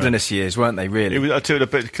 Like the wilderness years, weren't they, really? I tell you,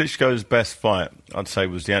 Klitschko's best fight, I'd say,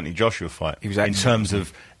 was the Anthony Joshua fight. In terms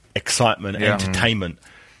of excitement, entertainment.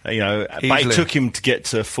 But it took him to get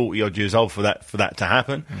to 40-odd years old for that to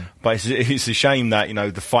happen. But it's a shame that,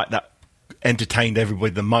 the fight that entertained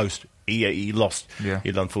everybody the most, he lost. He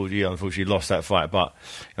unfortunately lost that fight. But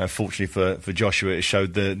fortunately for Joshua, it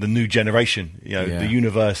showed the new generation. The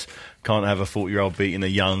universe can't have a 40-year-old beating a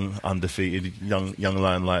young, undefeated young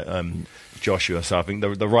lion like Joshua. So I think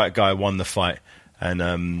the right guy won the fight,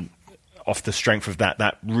 and off the strength of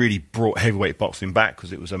that really brought heavyweight boxing back,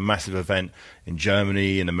 because it was a massive event in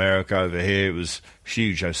Germany, in America, over here. It was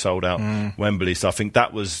huge. Sold out Wembley. So I think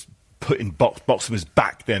that was putting boxing was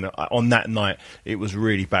back then. On that night, it was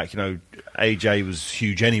really back. AJ was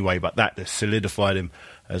huge anyway, but that just solidified him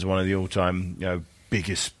as one of the all-time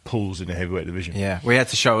biggest pulls in the heavyweight division. Yeah, we had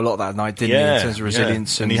to show a lot that night, didn't we, in terms of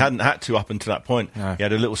resilience. And he hadn't had to up until that point. No. He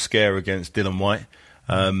had a little scare against Dylan White.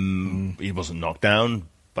 He wasn't knocked down,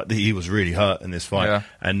 but he was really hurt in this fight. Yeah.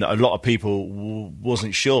 And a lot of people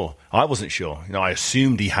wasn't sure. I wasn't sure. I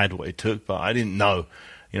assumed he had what it took, but I didn't know.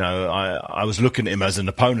 I was looking at him as an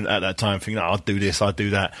opponent at that time, thinking, I'll do this, I'll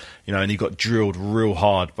do that. And he got drilled real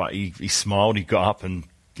hard, but he smiled, he got up and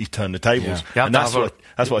he turned the tables. Yeah. And that's what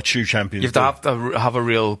a true champion is. You have to have a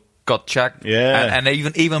real gut check. Yeah. And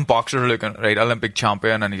even boxers are looking, right, Olympic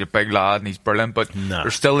champion, and he's a big lad and he's brilliant, but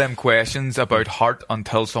there's still them questions about heart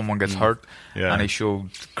until someone gets hurt. Yeah. And he showed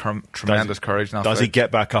tremendous courage. Does he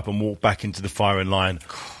get back up and walk back into the firing line,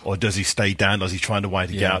 or does he stay down? Does he find a way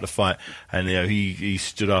to get out of the fight? And he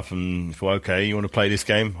stood up and thought, okay, you want to play this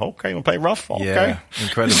game? Okay, you want to play rough? Okay. Yeah,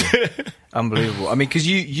 incredible. Unbelievable. I mean, because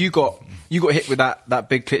you got hit with that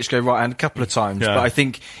big Klitschko right hand a couple of times, but I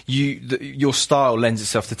think your style lends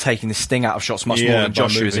itself to taking the sting out of shots much more than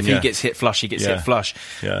Joshua's. If he gets hit flush, he gets hit flush.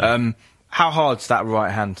 Yeah. How hard's that right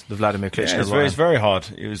hand, the Vladimir Klitschko? Yeah, it's very hard.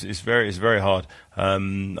 It's very hard.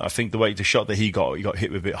 I think the way the shot that he got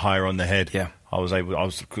hit with a bit higher on the head. Yeah. I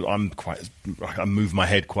moved my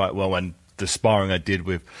head quite well, and the sparring I did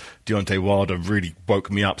with Deontay Wilder really woke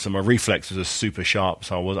me up. So my reflexes are super sharp.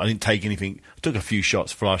 So I didn't take anything. I took a few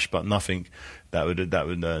shots flush, but nothing that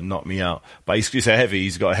would knock me out. But he's heavy.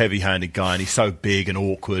 He's got a heavy-handed guy, and he's so big and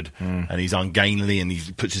awkward, and he's ungainly, and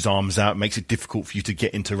he puts his arms out, makes it difficult for you to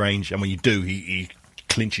get into range. And when you do, he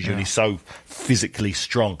clinches you, and he's so physically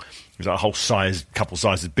strong. He was like a whole couple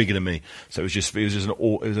sizes bigger than me. So it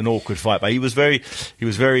was an awkward fight. But he was very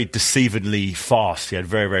deceivingly fast. He had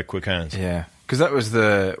very, very quick hands. Yeah, because that was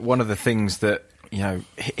one of the things that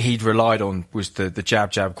he'd relied on was the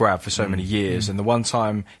jab, grab for so many years. And the one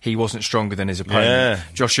time he wasn't stronger than his opponent,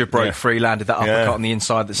 Joshua broke free, landed that uppercut on the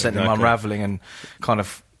inside that sent him unravelling and kind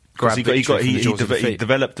of grabbed victory from the jaws of defeat. He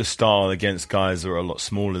developed a style against guys that are a lot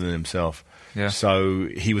smaller than himself. Yeah. So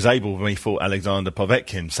he was able, when he fought Alexander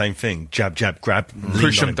Povetkin, same thing, jab, grab,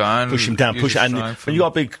 push him down, and when you got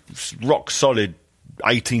a big, rock solid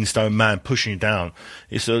 18-stone man pushing you down,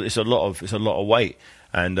 it's a lot of weight.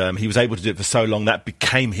 And he was able to do it for so long that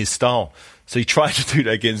became his style. So he tried to do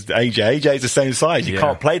that against AJ. AJ's the same size. You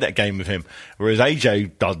can't play that game with him. Whereas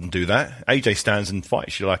AJ doesn't do that. AJ stands and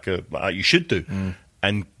fights you like you should do.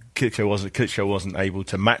 And Klitschko wasn't able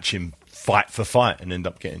to match him fight for fight and end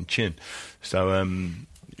up getting chin. So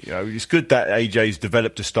it's good that AJ's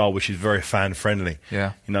developed a style which is very fan friendly.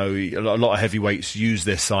 Yeah. A lot of heavyweights use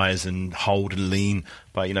their size and hold and lean,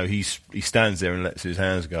 but he stands there and lets his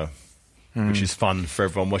hands go. Which is fun for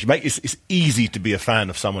everyone watching. It's easy to be a fan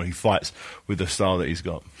of someone who fights with the style that he's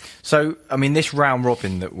got. So, I mean, this round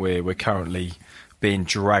robin that we're currently being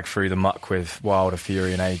dragged through the muck with Wilder,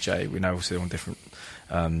 Fury and AJ, we know obviously on different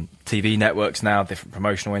TV networks now, different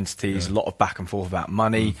promotional entities, a lot of back and forth about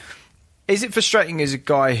money. Is it frustrating as a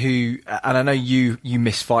guy who, and I know you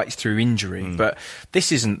miss fights through injury, but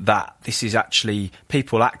this isn't that. This is actually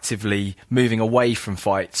people actively moving away from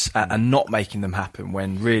fights and not making them happen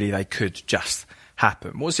when really they could just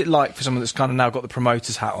happen. What's it like for someone that's kind of now got the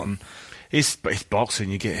promoter's hat on? It's boxing.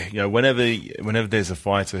 You get whenever there's a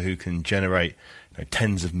fighter who can generate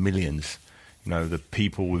tens of millions, the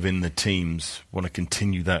people within the teams want to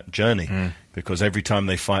continue that journey because every time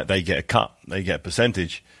they fight, they get a cut, they get a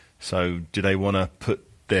percentage. So do they want to put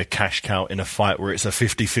their cash cow in a fight where it's a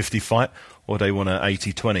 50-50 fight, or do they want an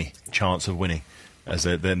 80-20 chance of winning, as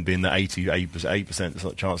there then being the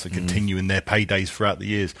 8% chance of continuing their paydays throughout the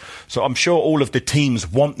years? So I'm sure all of the teams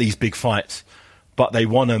want these big fights, but they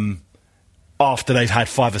want them after they've had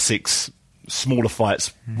 5 or 6 smaller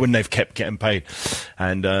fights when they've kept getting paid.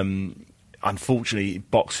 And unfortunately,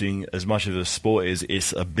 boxing, as much of a sport is,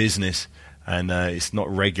 it's a business. And it's not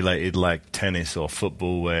regulated like tennis or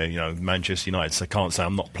football, where Manchester United can't say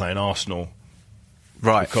I'm not playing Arsenal,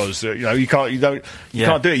 right? Because you can't do it.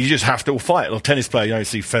 You just have to fight. Or tennis player, you don't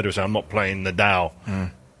see Federer say I'm not playing Nadal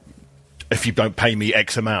if you don't pay me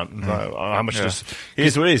X amount. How much?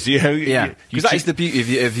 Here's what it is. Because that is the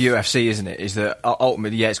beauty of UFC, isn't it? Is that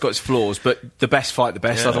ultimately, it's got its flaws, but the best fight the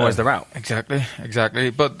best. Otherwise, they're out. Exactly.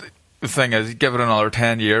 But the thing is, you give it another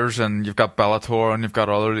 10 years and you've got Bellator and you've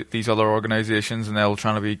got these other organisations and they're all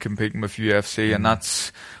trying to be competing with UFC, and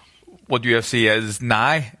that's what UFC is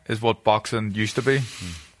now, is what boxing used to be.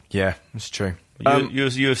 Yeah, that's true.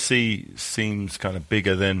 UFC seems kind of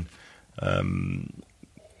bigger than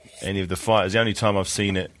any of the fighters. The only time I've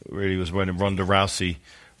seen it really was when Ronda Rousey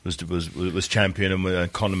was champion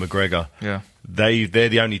and Conor McGregor. Yeah, they're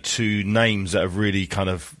the only two names that have really kind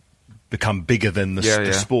of become bigger than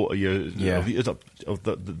the sport of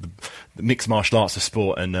the mixed martial arts of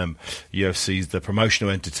sport, and UFC's the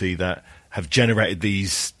promotional entity that have generated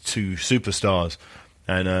these two superstars,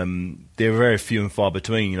 and they're very few and far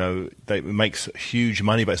between. It makes huge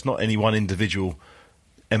money, but it's not any one individual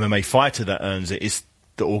MMA fighter that earns it. It's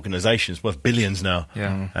the organisation. It's worth billions now,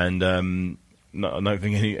 and I don't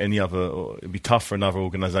think any other. It'd be tough for another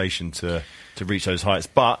organisation to reach those heights,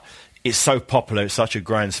 but it's so popular, it's such a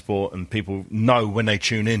grand sport, and people know when they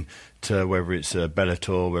tune in to whether it's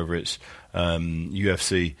Bellator, whether it's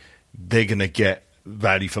UFC, they're going to get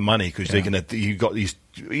value for money, because you've got these.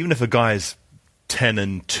 Even if a guy's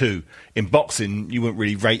 10-2 in boxing, you wouldn't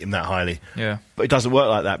really rate him that highly. Yeah, but it doesn't work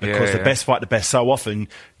like that, because the best fight the best. So often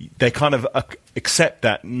they kind of accept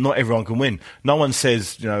that not everyone can win. No one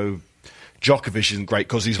says Djokovic isn't great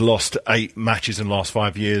because he's lost 8 matches in the last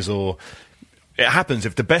 5 years, or. It happens.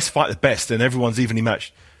 If the best fight the best, then everyone's evenly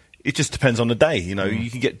matched. It just depends on the day. You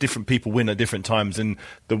can get different people win at different times. And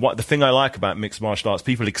the thing I like about mixed martial arts,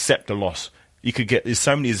 people accept a loss You could get, there's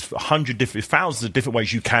so many, there's thousands of different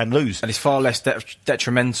ways you can lose. And it's far less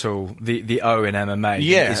detrimental, the O in MMA than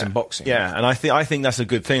it is in boxing. Yeah, and I think that's a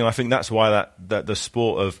good thing. I think that's why that the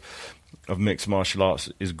sport of mixed martial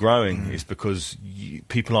arts is growing, is because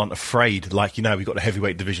people aren't afraid. Like, we've got the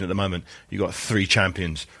heavyweight division at the moment. You've got 3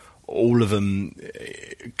 champions, all of them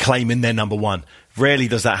claiming they're number one. Rarely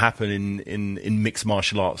does that happen in mixed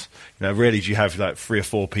martial arts. Rarely do you have like 3 or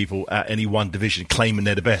 4 people at any one division claiming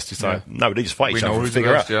they're the best. It's like, no, they just fight each other and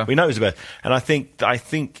figure out. Yeah. We know who's the best. And I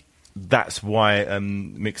think that's why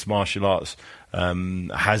mixed martial arts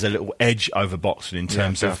has a little edge over boxing in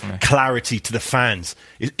terms of clarity to the fans.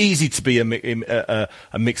 It's easy to be a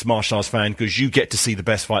mixed martial arts fan because you get to see the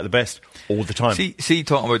best fight the best all the time. See,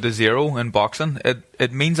 talking about the zero in boxing,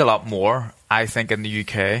 it means a lot more, I think, in the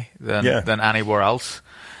UK than anywhere else.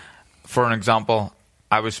 For an example,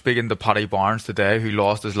 I was speaking to Paddy Barnes today, who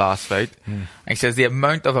lost his last fight. And he says the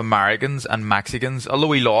amount of Americans and Mexicans,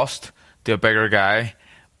 although he lost to a bigger guy,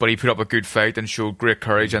 but he put up a good fight and showed great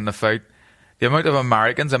courage in the fight. The amount of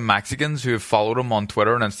Americans and Mexicans who have followed him on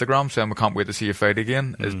Twitter and Instagram saying we can't wait to see you fight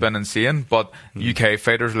again has been insane. But UK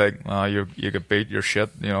fighters like, you get beat, you're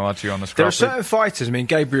shit, that's you on the scrap. There are certain fighters,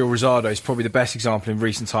 Gabriel Rosado is probably the best example in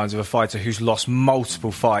recent times of a fighter who's lost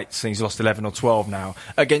multiple fights, and he's lost 11 or 12 now,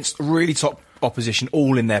 against really top opposition,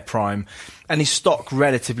 all in their prime, and his stock,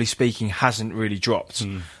 relatively speaking, hasn't really dropped.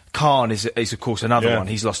 Khan is of course another one.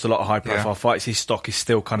 He's lost a lot of high profile fights. His stock is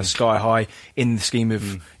still kind of sky high in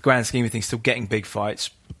the grand scheme of things, still getting big fights.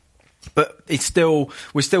 But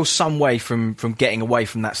we're still some way from getting away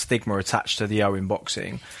from that stigma attached to the O in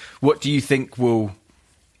boxing. What do you think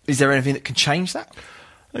is there anything that can change that?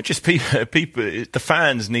 Just people, the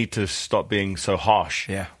fans need to stop being so harsh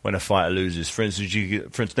when a fighter loses. For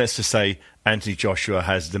instance, let's just say Anthony Joshua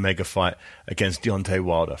has the mega fight against Deontay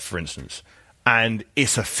Wilder, for instance. And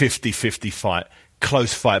it's a 50-50 fight,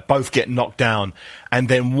 close fight, both get knocked down, and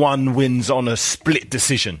then one wins on a split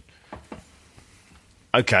decision.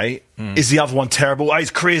 Okay, is the other one terrible?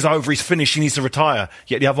 His career's over, he's finished, he needs to retire.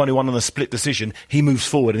 Yet the other one who won on a split decision, he moves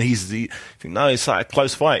forward, and no, it's like a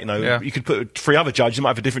close fight. You could put 3 other judges, you might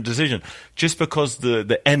have a different decision. Just because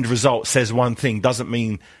the end result says one thing doesn't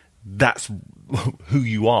mean that's who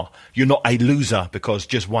you are. You're not a loser because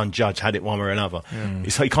just one judge had it one way or another.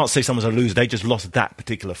 So you can't say someone's a loser. They just lost that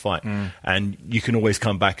particular fight, and you can always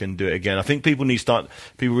come back and do it again. I think people need to start.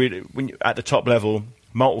 People really, when you're at the top level,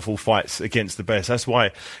 multiple fights against the best. That's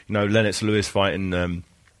why Lennox Lewis fighting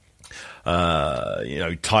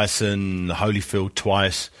Tyson Holyfield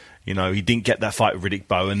twice. He didn't get that fight with Riddick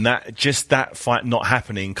Bowe, and that fight not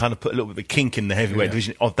happening kind of put a little bit of a kink in the heavyweight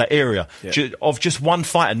division of that area, of just one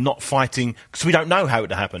fighter not fighting, because we don't know how it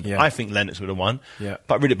would happen. I think Lennox would have won,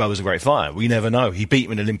 but Riddick Bowe was a great fighter. We never know. He beat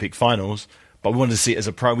him in Olympic finals, but we wanted to see it as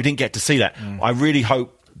a pro. We didn't get to see that. I really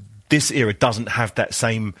hope this era doesn't have that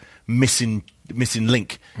same missing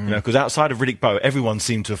link, because outside of Riddick Bowe, everyone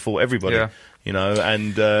seemed to have fought everybody,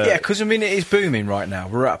 because it is booming right now.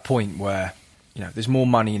 We're at a point where there's more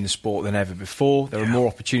money in the sport than ever before. There are more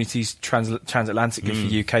opportunities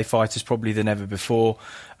transatlantically for UK fighters probably than ever before.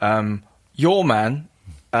 Your man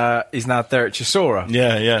is now Derek Chisora.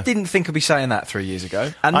 Didn't think I'd be saying that 3 years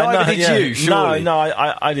ago, and neither did you. Surely. No,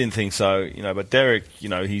 I didn't think so. But Derek,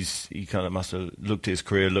 he kind of must have looked at his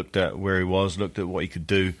career, looked at where he was, looked at what he could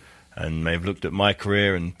do, and may have looked at my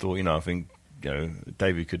career and thought, I think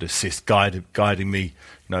David could assist guiding me,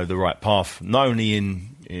 the right path, not only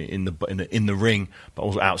in the ring, but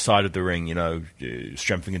also outside of the ring.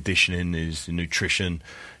 Strength and conditioning, his nutrition,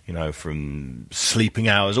 from sleeping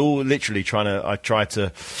hours, all literally I try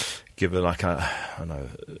to give her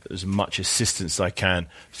as much assistance as I can.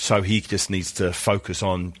 So he just needs to focus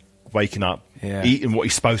on waking up, eating what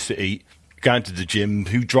he's supposed to eat, going to the gym,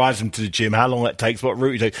 who drives him to the gym, how long that takes, what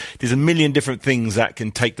route you take. There's a million different things that can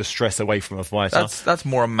take the stress away from a fighter. That's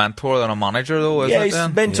more a mentor than a manager, though, isn't it? Yeah,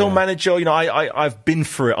 he's mentor, manager. I've been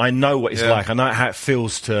through it. I know what it's like. I know how it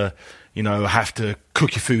feels to, have to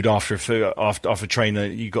cook your food after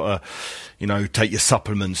training. You got to, take your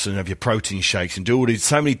supplements and have your protein shakes and do all these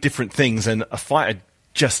so many different things. And a fighter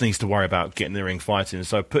just needs to worry about getting in the ring fighting.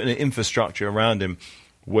 So putting an infrastructure around him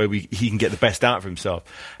where he can get the best out of himself,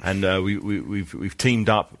 and we've teamed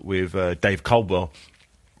up with Dave Caldwell,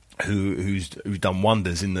 who's done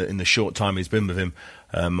wonders in the short time he's been with him.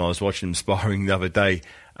 I was watching him sparring the other day,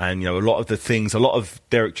 and a lot of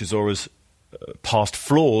Derek Chisora's past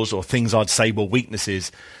flaws or things I'd say were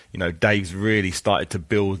weaknesses. Dave's really started to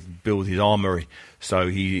build his armory. So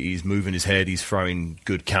he's moving his head, he's throwing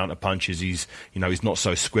good counter punches. He's not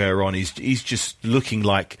so square on. He's just looking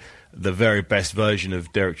like the very best version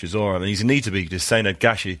of Derek Chisora. I mean, he needs to be. Just saying that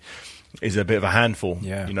Gashi is a bit of a handful.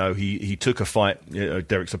 Yeah. You know, he took a fight,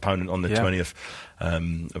 Derek's opponent on the 20th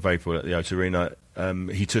of April at the O2 Arena.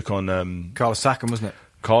 He took on Carlos Takam, wasn't it?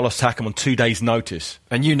 Carlos Takam on 2 days' notice.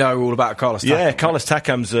 And you know all about Carlos Takam. Yeah, Carlos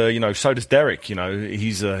Takam's, so does Derek. You know,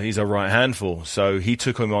 he's a right handful. So he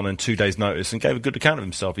took him on 2 days' notice and gave a good account of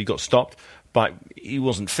himself. He got stopped, but he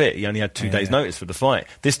wasn't fit. He only had 2 days' notice for the fight.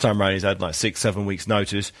 This time around, he's had like 6-7 weeks'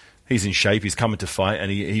 notice. He's in shape. He's coming to fight,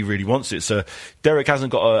 and he really wants it. So Derek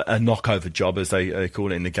hasn't got a knockover job, as they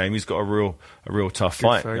call it in the game. He's got a real tough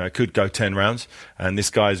fight. You know, could go 10 rounds, and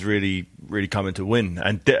this guy's really coming to win.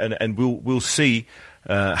 And we'll see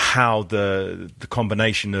how the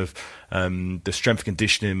combination of the strength and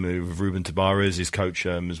conditioning with Ruben Tabarez, his coach,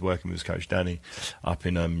 is working with his coach Danny up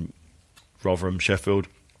in Rotherham, Sheffield.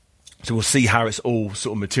 So we'll see how it's all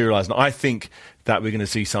sort of materialised. And I think that we're going to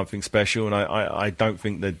see something special. And I don't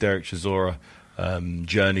think that Derek Chisora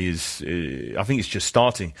journey is. I think it's just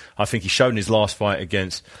starting. I think he showed in his last fight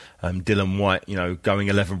against Dylan White, going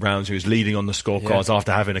 11 rounds. He was leading on the scorecards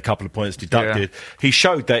after having a couple of points deducted. Yeah. He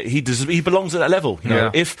showed that he belongs at that level. You know,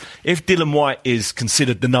 if Dylan White is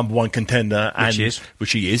considered the number one contender,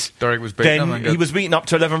 which he is, Derek was beaten then he was beaten up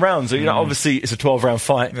to 11 rounds. So, obviously it's a 12-round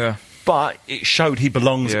fight. Yeah. But it showed he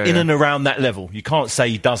belongs in and around that level. You can't say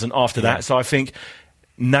he doesn't after that. So I think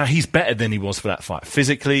now he's better than he was for that fight.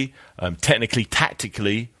 Physically, technically,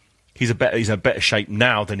 tactically, he's a better shape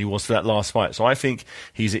now than he was for that last fight. So I think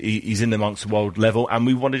he's in amongst the world level, and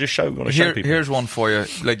we want to show people. Here's one for you.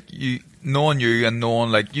 Like knowing you and knowing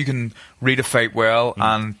like you can read a fight well,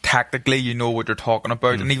 and tactically you know what you're talking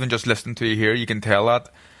about, and even just listening to you here, you can tell that.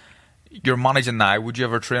 You're managing now. Would you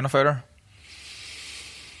ever train a fighter?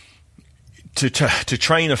 To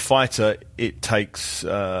train a fighter, it takes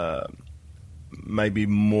maybe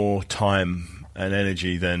more time and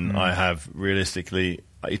energy than I have realistically.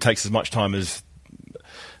 It takes as much time as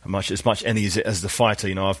much energy as the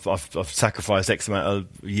fighter. I've sacrificed X amount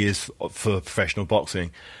of years for professional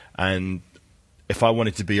boxing, and if I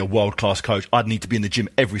wanted to be a world-class coach, I'd need to be in the gym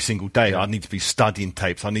every single day. I'd need to be studying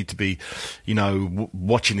tapes. I need to be,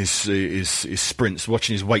 watching his sprints,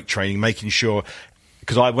 watching his weight training, making sure.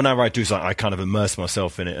 Because whenever I do something, I kind of immerse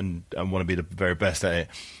myself in it and want to be the very best at it.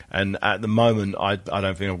 And at the moment, I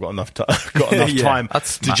don't think I've got enough time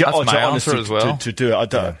my answer as well. to do it. I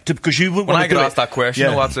don't, because you wouldn't. When want I get asked that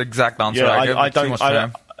question, that's the exact answer I give. I don't. Too much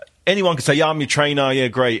time. Anyone can say, "Yeah, I'm your trainer. Yeah,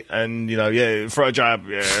 great." And throw a jab.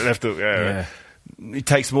 Yeah, left hook. Yeah. It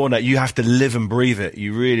takes more than that. You have to live and breathe it.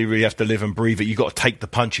 You really, really have to live and breathe it. You've got to take the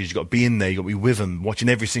punches. You've got to be in there. You've got to be with them, watching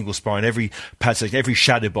every single sparring, every pad session, every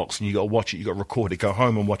shadow box, and you've got to watch it. You've got to record it, go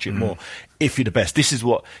home and watch it more. If you're the best. This is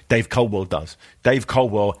what Dave Coldwell does. Dave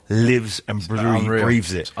Coldwell lives and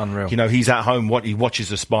breathes it. It's unreal. He's at home. He watches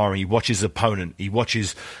the sparring. He watches the opponent. He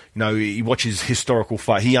watches, he watches historical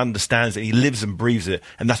fight. He understands it. He lives and breathes it,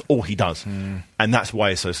 and that's all he does. And that's why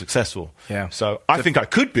it's so successful. Yeah. So I think I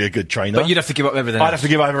could be a good trainer. But you'd have to give up everything else. I'd have to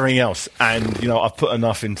give up everything else. And, I've put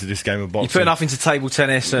enough into this game of boxing. You put enough into table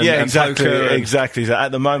tennis and exactly, poker. Exactly. So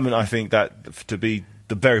at the moment, I think that to be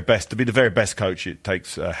the very best coach, it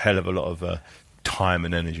takes a hell of a lot of time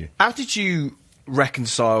and energy. How did you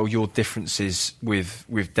reconcile your differences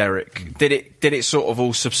with Derek? Did it sort of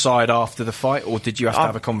all subside after the fight, or did you have to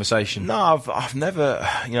have a conversation? No, I've never.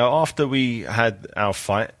 After we had our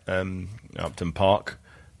fight, Upton Park,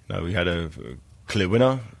 we had a clear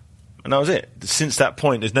winner, and that was it. Since that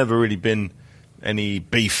point, there's never really been any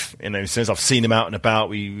beef. Since I've seen him out and about,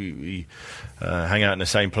 we hang out in the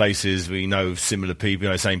same places. We know similar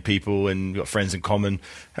people, same people, and we've got friends in common.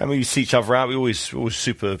 And we see each other out. We always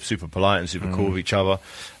super polite and super cool with each other.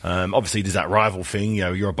 Obviously, there's that rival thing.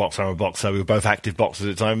 You're a boxer, I'm a boxer. We were both active boxers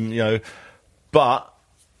at the time. But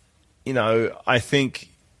I think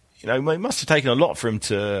it must have taken a lot for him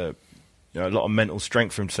to. A lot of mental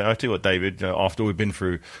strength for him to say, I tell you what, David, after all we've been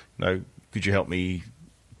through, could you help me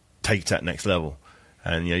take to that next level?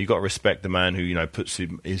 And, you've got to respect the man who, puts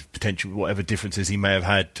his potential, whatever differences he may have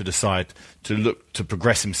had to the side to look to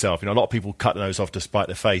progress himself. A lot of people cut those off to spite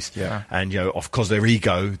their face. Yeah. And, of course, their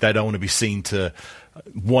ego, they don't want to be seen to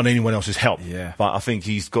want anyone else's help. Yeah. But I think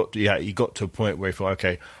he got to a point where he thought,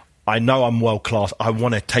 okay, I know I'm world class. I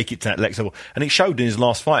want to take it to that next level, and it showed in his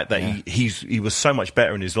last fight that he was so much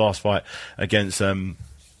better in his last fight against Dylan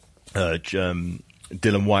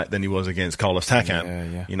White than he was against Carlos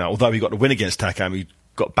Takam. Yeah. Although he got the win against Takam, he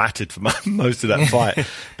got battered for most of that fight.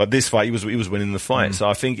 But this fight, he was winning the fight. So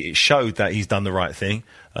I think it showed that he's done the right thing.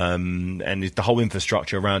 And the whole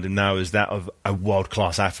infrastructure around him now is that of a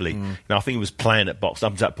world-class athlete. I think he was playing at box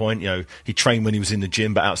up to that point. He trained when he was in the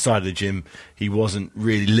gym, but outside of the gym, he wasn't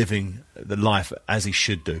really living the life as he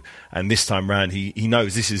should do. And this time round, he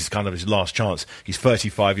knows this is kind of his last chance. He's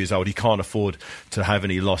 35 years old. He can't afford to have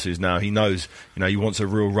any losses now. He knows, he wants a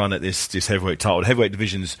real run at this heavyweight title. The heavyweight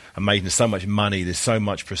division's amazing. There's so much money. There's so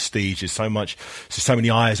much prestige. There's so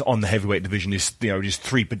many eyes on the heavyweight division. There's, there's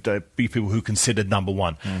three people who considered number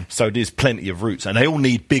one. So there's plenty of routes, and they all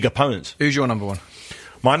need big opponents. Who's your number one?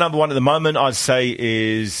 My number one at the moment, I'd say,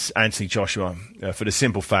 is Anthony Joshua, for the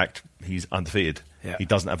simple fact he's undefeated. Yeah. He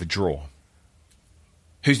doesn't have a draw.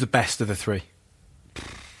 Who's the best of the three?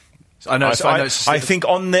 I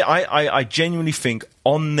genuinely think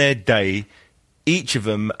on their day, each of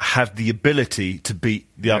them have the ability to beat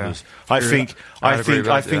the others. I think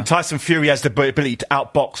Tyson Fury has the ability to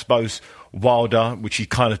outbox both Wilder, which he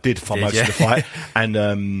kind of did for most of the fight, and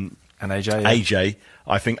AJ. Yeah. AJ.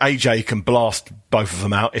 I think AJ can blast both of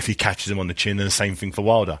them out if he catches them on the chin, and the same thing for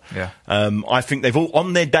Wilder. Yeah. I think they've all,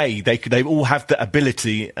 on their day, they all have the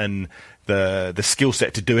ability and the skill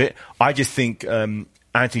set to do it. I just think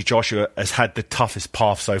Anthony Joshua has had the toughest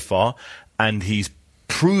path so far, and he's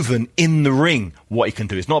proven in the ring what he can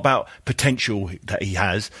do. It's not about potential that he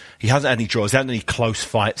has. He hasn't had any draws. He hasn't had any close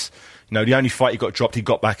fights. The only fight he got dropped, he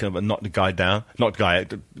got back and knocked the guy down. Knocked out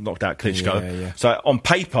Klitschko. Yeah. So on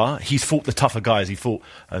paper, he's fought the tougher guys. He fought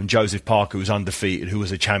Joseph Parker, who was undefeated, who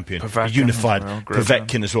was a champion. Povetkin Unified.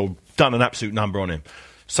 Povetkin as well. Done an absolute number on him.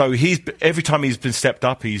 So every time he's been stepped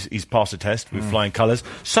up, he's passed the test with flying colours.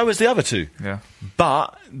 So has the other two. Yeah.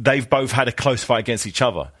 But they've both had a close fight against each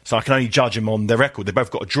other. So I can only judge them on their record. They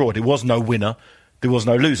both got a draw. There was no winner. There was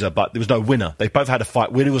no loser, but there was no winner. They both had a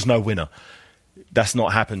fight where there was no winner. That's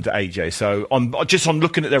not happened to AJ. So on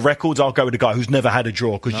looking at their records, I'll go with the guy who's never had a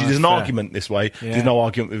draw, because there's an argument this way. Yeah. There's no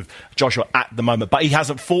argument with Joshua at the moment, but he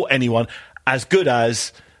hasn't fought anyone as good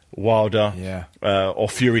as Wilder or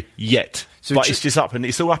Fury yet. So but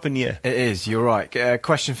it's all up in the air. It is. You're right.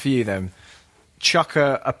 Question for you then: chuck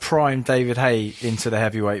a prime David Haye into the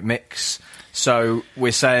heavyweight mix. So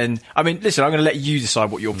we're saying, listen, I'm going to let you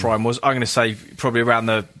decide what your prime was. I'm going to say probably around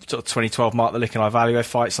the sort of 2012 mark, the Lick and Ivalio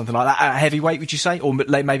fight, something like that. At heavyweight, would you say? Or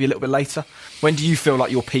maybe a little bit later? When do you feel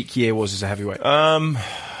like your peak year was as a heavyweight? I'd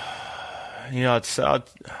say...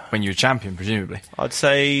 When you were champion, presumably. I'd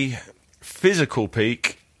say physical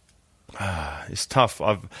peak. It's tough.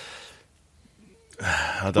 I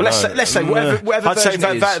don't know. Let's say whatever I'd say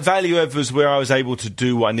is. value was where I was able to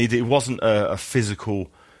do what I needed. It wasn't a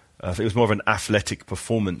physical... it was more of an athletic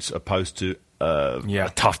performance opposed to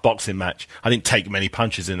a tough boxing match. I didn't take many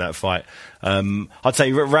punches in that fight. I'd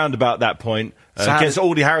say around about that point against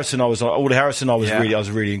Aldi Harrison, I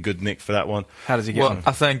was really in good nick for that one. How does he get on?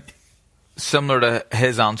 I think similar to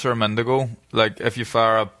his answer a minute ago, like if you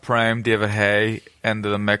fire a prime David Haye into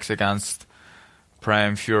the mix against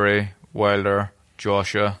prime Fury, Wilder,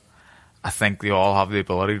 Joshua, I think they all have the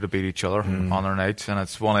ability to beat each other on their nights, and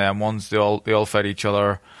it's one of them ones. They all fight each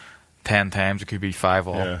other 10 times. It could be 5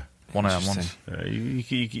 all. Yeah. One of them ones.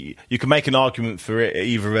 You can make an argument for it,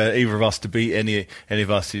 either of us to beat any of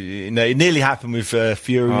us. It nearly happened with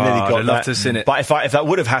Fury. We nearly got that. To seen it. But if that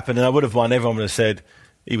would have happened and I would have won, everyone would have said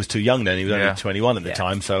he was too young then. He was only 21 at the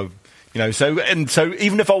time. So so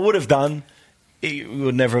even if I would have done, it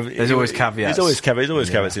would never have. There's always caveats. There's always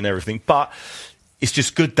caveats in everything. But it's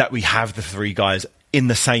just good that we have the three guys in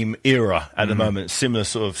the same era at the moment, similar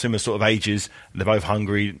sort of ages. They're both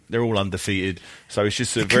hungry. They're all undefeated. So it's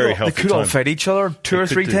just a very healthy time. They could all fight each other 2 or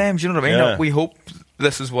 3 times. You know what I mean? Yeah. We hope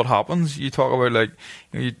this is what happens. You talk about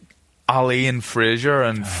Ali and Frazier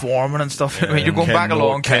and Foreman and stuff. Yeah. You're going back a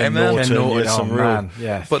long time. Ken Norton, but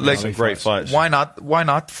some great fights. Why not? Why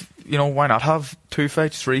not have 2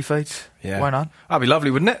 fights, 3 fights? Yeah. Why not? That'd be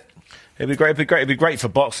lovely, wouldn't it? It'd be great. It'd be great for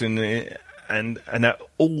boxing. And that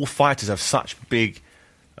all fighters have such big,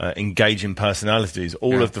 engaging personalities.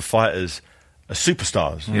 All of the fighters are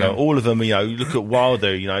superstars. You know, all of them. Look at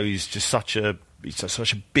Wilder. He's just such a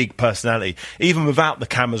big personality. Even without the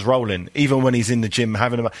cameras rolling, even when he's in the gym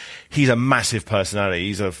he's a massive personality.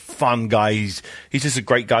 He's a fun guy. He's just a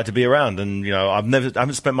great guy to be around. And I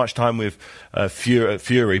haven't spent much time with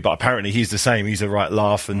Fury, but apparently he's the same. He's a right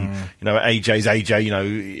laugh. And AJ's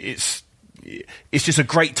AJ. It's just a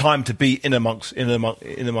great time to be in amongst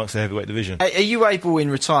the heavyweight division. Are you able in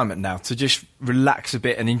retirement now to just relax a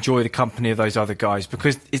bit and enjoy the company of those other guys?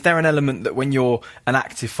 Because is there an element that when you're an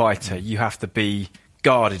active fighter, you have to be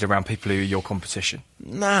guarded around people who are your competition?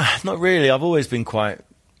 Nah, not really. I've always been quite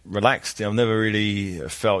relaxed. I've never really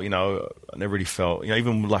felt,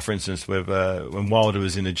 even like for instance with when Wilder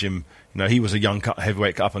was in the gym, he was a young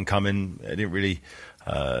heavyweight up and coming. I didn't really.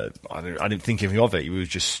 I didn't think anything of it. He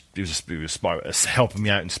was helping me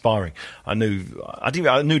out, inspiring. I knew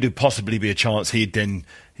there'd possibly be a chance.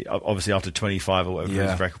 Obviously after 25 or whatever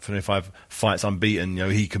his record, 25 fights unbeaten,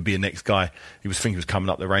 he could be a next guy. He was coming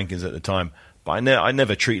up the rankings at the time, but I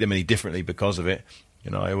never treated him any differently because of it.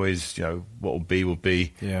 I always, what will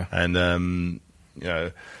be. Yeah. And and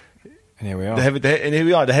here we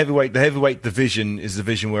are. The heavyweight division is the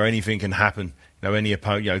division where anything can happen. Any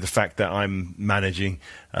opponent. The fact that I'm managing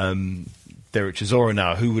Derek Chisora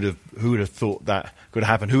now, who would have thought that could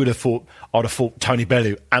happen? Who would have thought I'd have fought Tony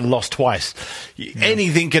Bellew and lost twice? Yeah.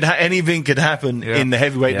 Anything could happen in the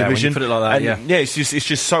heavyweight division. When you put it like that, it's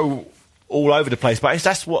just so all over the place. But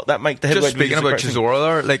that's what that makes the heavyweight division. Just speaking about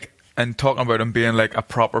Chisora there, and talking about him being like a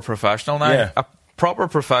proper professional now. Yeah. A proper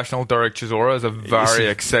professional Derek Chisora is a very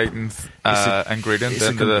exciting ingredient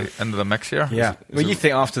into the mix here. Yeah. Well, you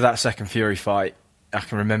think after that second Fury fight, I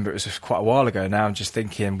can remember it was just quite a while ago now, I'm just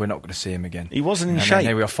thinking we're not going to see him again. He wasn't in shape.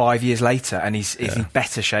 Here we are 5 years later, and he's in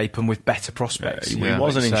better shape and with better prospects. He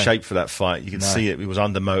wasn't in shape for that fight. You could see it. He was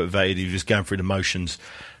undermotivated. He was just going through the motions.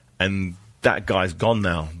 And that guy's gone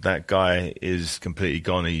now. That guy is completely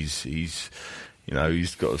gone. He's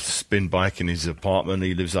got a spin bike in his apartment.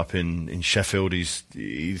 He lives up in Sheffield. He's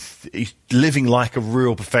living like a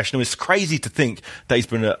real professional. It's crazy to think that he's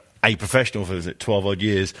been a professional for 12 odd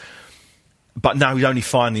years. But now he's only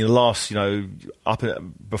finally the last,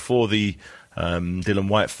 before the Dylan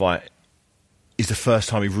White fight, is the first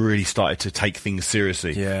time he really started to take things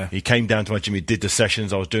seriously. Yeah. He came down to my gym. He did the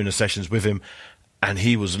sessions. I was doing the sessions with him. And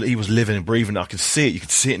he was living and breathing. I could see it. You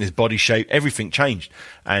could see it in his body shape. Everything changed.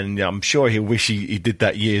 And I'm sure he'll wish he did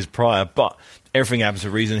that years prior. But everything happens for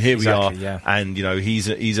a reason. Here we are. Yeah. And he's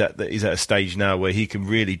at a stage now where he can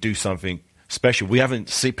really do something special. We haven't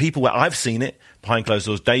seen people where I've seen it behind closed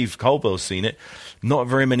doors. Dave Colbell's seen it. Not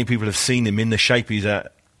very many people have seen him in the shape he's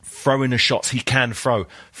at. Throwing the shots he can throw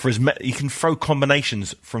he can throw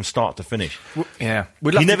combinations from start to finish. Yeah,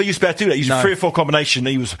 he never used to be able to do that. He used 3 or 4 combinations.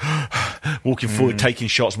 He was walking forward, taking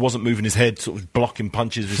shots, wasn't moving his head, sort of blocking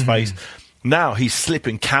punches with his face. Now he's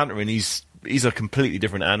slipping, countering. He's a completely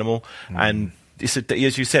different animal, and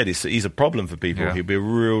as you said, he's a problem for people. Yeah. He'll be a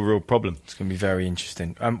real problem. It's going to be very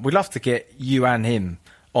interesting. We'd love to get you and him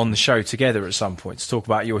on the show together at some point to talk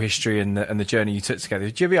about your history and the journey you took together.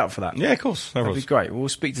 Would you be up for that? Yeah, of course. That'd be great. We'll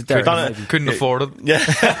speak to Derek. Couldn't afford it. Yeah.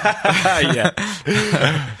 Yeah.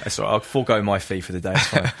 That's all right. I'll forego my fee for the day. It's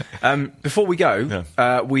fine. Before we go,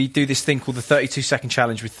 we do this thing called the 32-second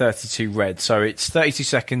challenge with 32 Red. So it's 32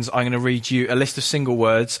 seconds. I'm going to read you a list of single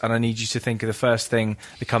words, and I need you to think of the first thing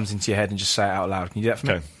that comes into your head and just say it out loud. Can you do that for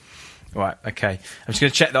me? Right, okay. I'm just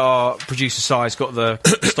going to check that our producer Si's got the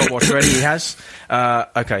stopwatch ready. He has.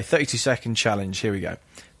 Okay, 32-second challenge. Here we go.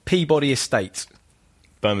 Peabody Estate.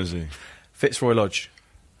 Bermondsey. Fitzroy Lodge.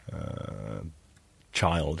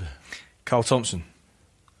 Child. Carl Thompson.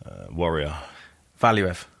 Warrior.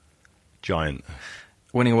 Valuev. Giant.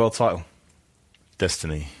 Winning a world title.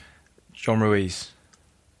 Destiny. John Ruiz.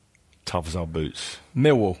 Tough as our boots.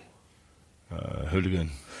 Millwall.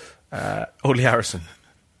 Hooligan. Audley Harrison.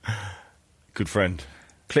 Good friend.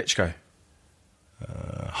 Klitschko.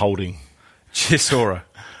 Holding. Chisora.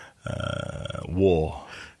 War.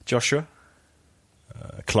 Joshua.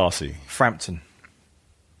 Classy. Frampton.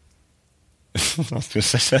 I was going to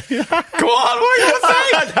say. Go on, what are you going to say?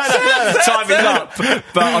 No. Time is up.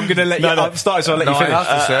 But I'm going to let you. I'm starting, so I'll let you finish. I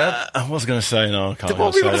have to say it. I was going to say no. I can't.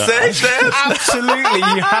 What were you going to say? Absolutely,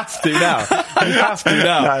 you have to now. You have to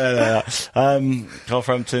now. No. Carl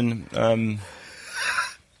Frampton.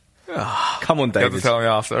 Come on, David. You have to tell me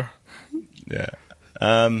after. Yeah.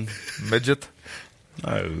 Midget.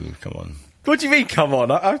 Oh, come on. What do you mean, come on?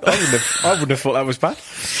 I wouldn't have thought that was bad.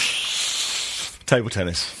 Table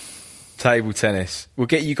tennis. Table tennis. We'll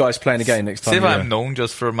get you guys playing a game next time. See if I'm known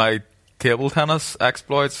just for my table tennis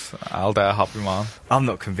exploits, I'll die a happy man. I'm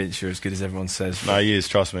not convinced you're as good as everyone says. No, he is,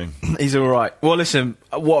 trust me. He's all right. Well, listen,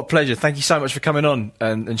 what a pleasure. Thank you so much for coming on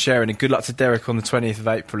and sharing, and good luck to Derek on the 20th of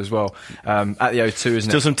April as well, at the O2, isn't it?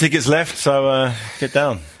 Still some tickets left, so get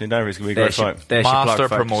down. It's going to be a great fight. Master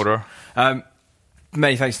promoter.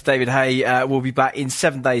 Many thanks to David Haye. We'll be back in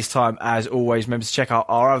 7 days' time, as always. Remember to check out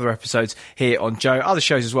our other episodes here on Joe. Other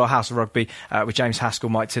shows as well, House of Rugby with James Haskell,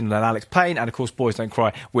 Mike Tyndall and Alex Payne. And, of course, Boys Don't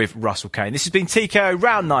Cry with Russell Kane. This has been TKO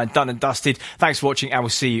Round 9, done and dusted. Thanks for watching, and we'll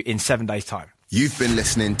see you in 7 days' time. You've been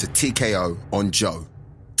listening to TKO on Joe,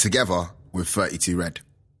 together with 32 Red.